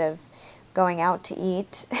instead of going out to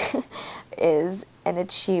eat is an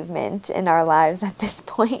achievement in our lives at this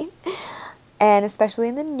point. And especially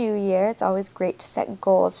in the new year, it's always great to set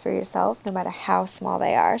goals for yourself, no matter how small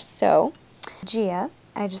they are. So, Gia,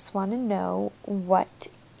 I just want to know what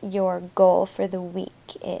your goal for the week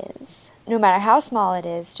is. No matter how small it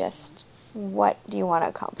is, just what do you want to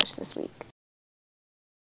accomplish this week?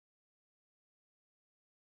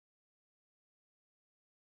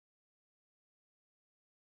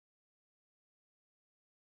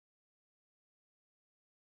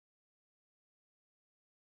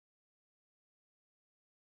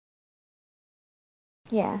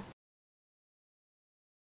 Yeah.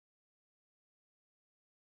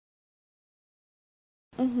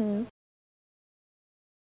 Mhm.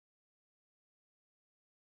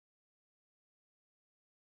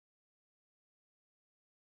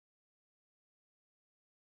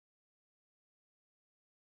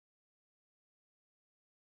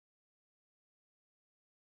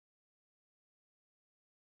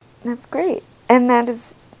 That's great. And that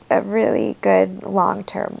is a really good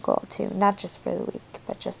long-term goal too, not just for the week,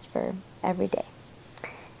 but just for every day.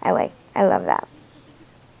 I love that.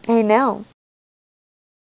 I know.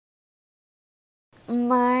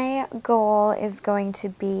 My goal is going to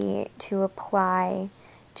be to apply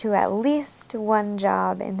to at least one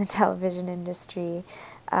job in the television industry.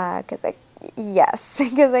 Yes,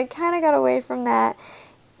 because I kind of got away from that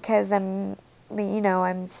because I'm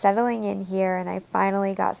settling in here and I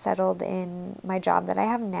finally got settled in my job that I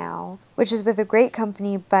have now, which is with a great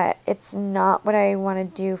company, but it's not what I want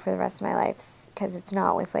to do for the rest of my life because it's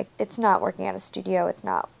not working at a studio, it's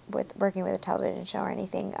not with working with a television show or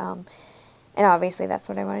anything. And obviously that's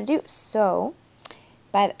what I want to do. So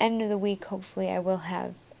by the end of the week, hopefully I will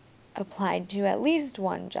have applied to at least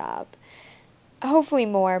one job. Hopefully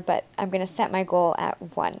more, but I'm going to set my goal at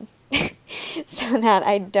one so that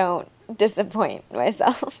I don't disappoint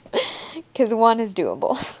myself because one is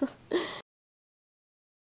doable.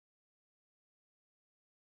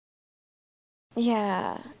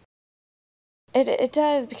 Yeah, it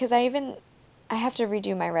does because I have to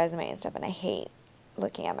redo my resume and stuff, and I hate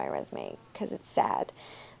looking at my resume because it's sad.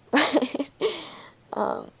 But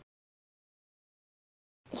um,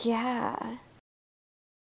 yeah,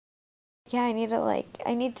 yeah, I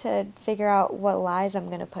need to figure out what lies I'm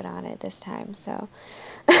gonna put on it this time. So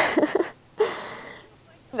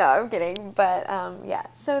no, I'm kidding. But yeah,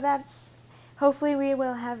 so that's hopefully we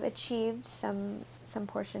will have achieved some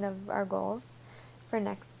portion of our goals for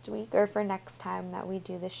next week or for next time that we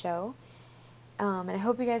do the show. And I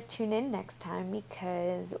hope you guys tune in next time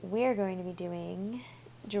because we are going to be doing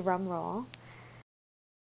drum roll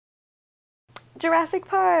Jurassic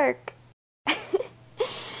Park.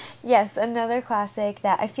 Yes, another classic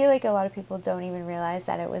that I feel like a lot of people don't even realize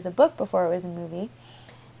that it was a book before it was a movie.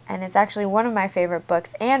 And it's actually one of my favorite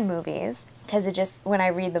books and movies because it just, when I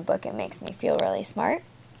read the book, it makes me feel really smart.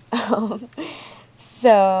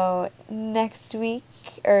 So next week,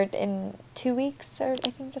 or in 2 weeks, or I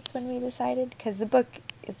think that's when we decided, because the book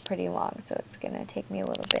is pretty long, so it's going to take me a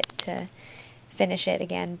little bit to finish it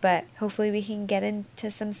again. But hopefully we can get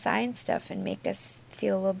into some science stuff and make us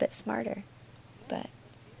feel a little bit smarter. But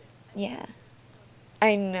yeah,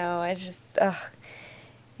 I know, I just, ugh.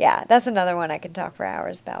 Yeah, that's another one I could talk for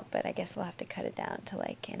hours about, but I guess we'll have to cut it down to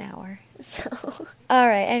like an hour. So, all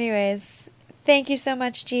right, anyways, thank you so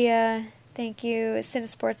much, Gia. Thank you,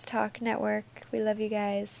 Cinesports Talk Network. We love you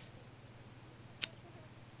guys.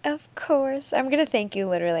 Of course. I'm going to thank you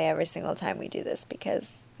literally every single time we do this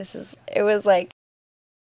because it was like,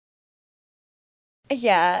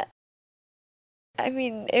 yeah, I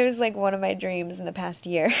mean, it was like one of my dreams in the past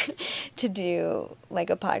year to do like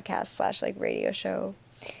a podcast slash like radio show.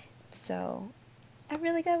 So I'm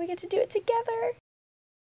really glad we get to do it together.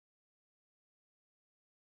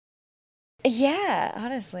 Yeah,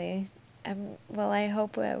 honestly. Well, I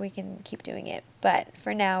hope we can keep doing it. But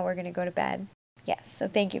for now, we're going to go to bed. Yes, so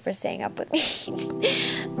thank you for staying up with me.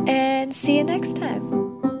 And see you next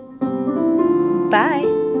time.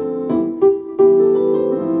 Bye.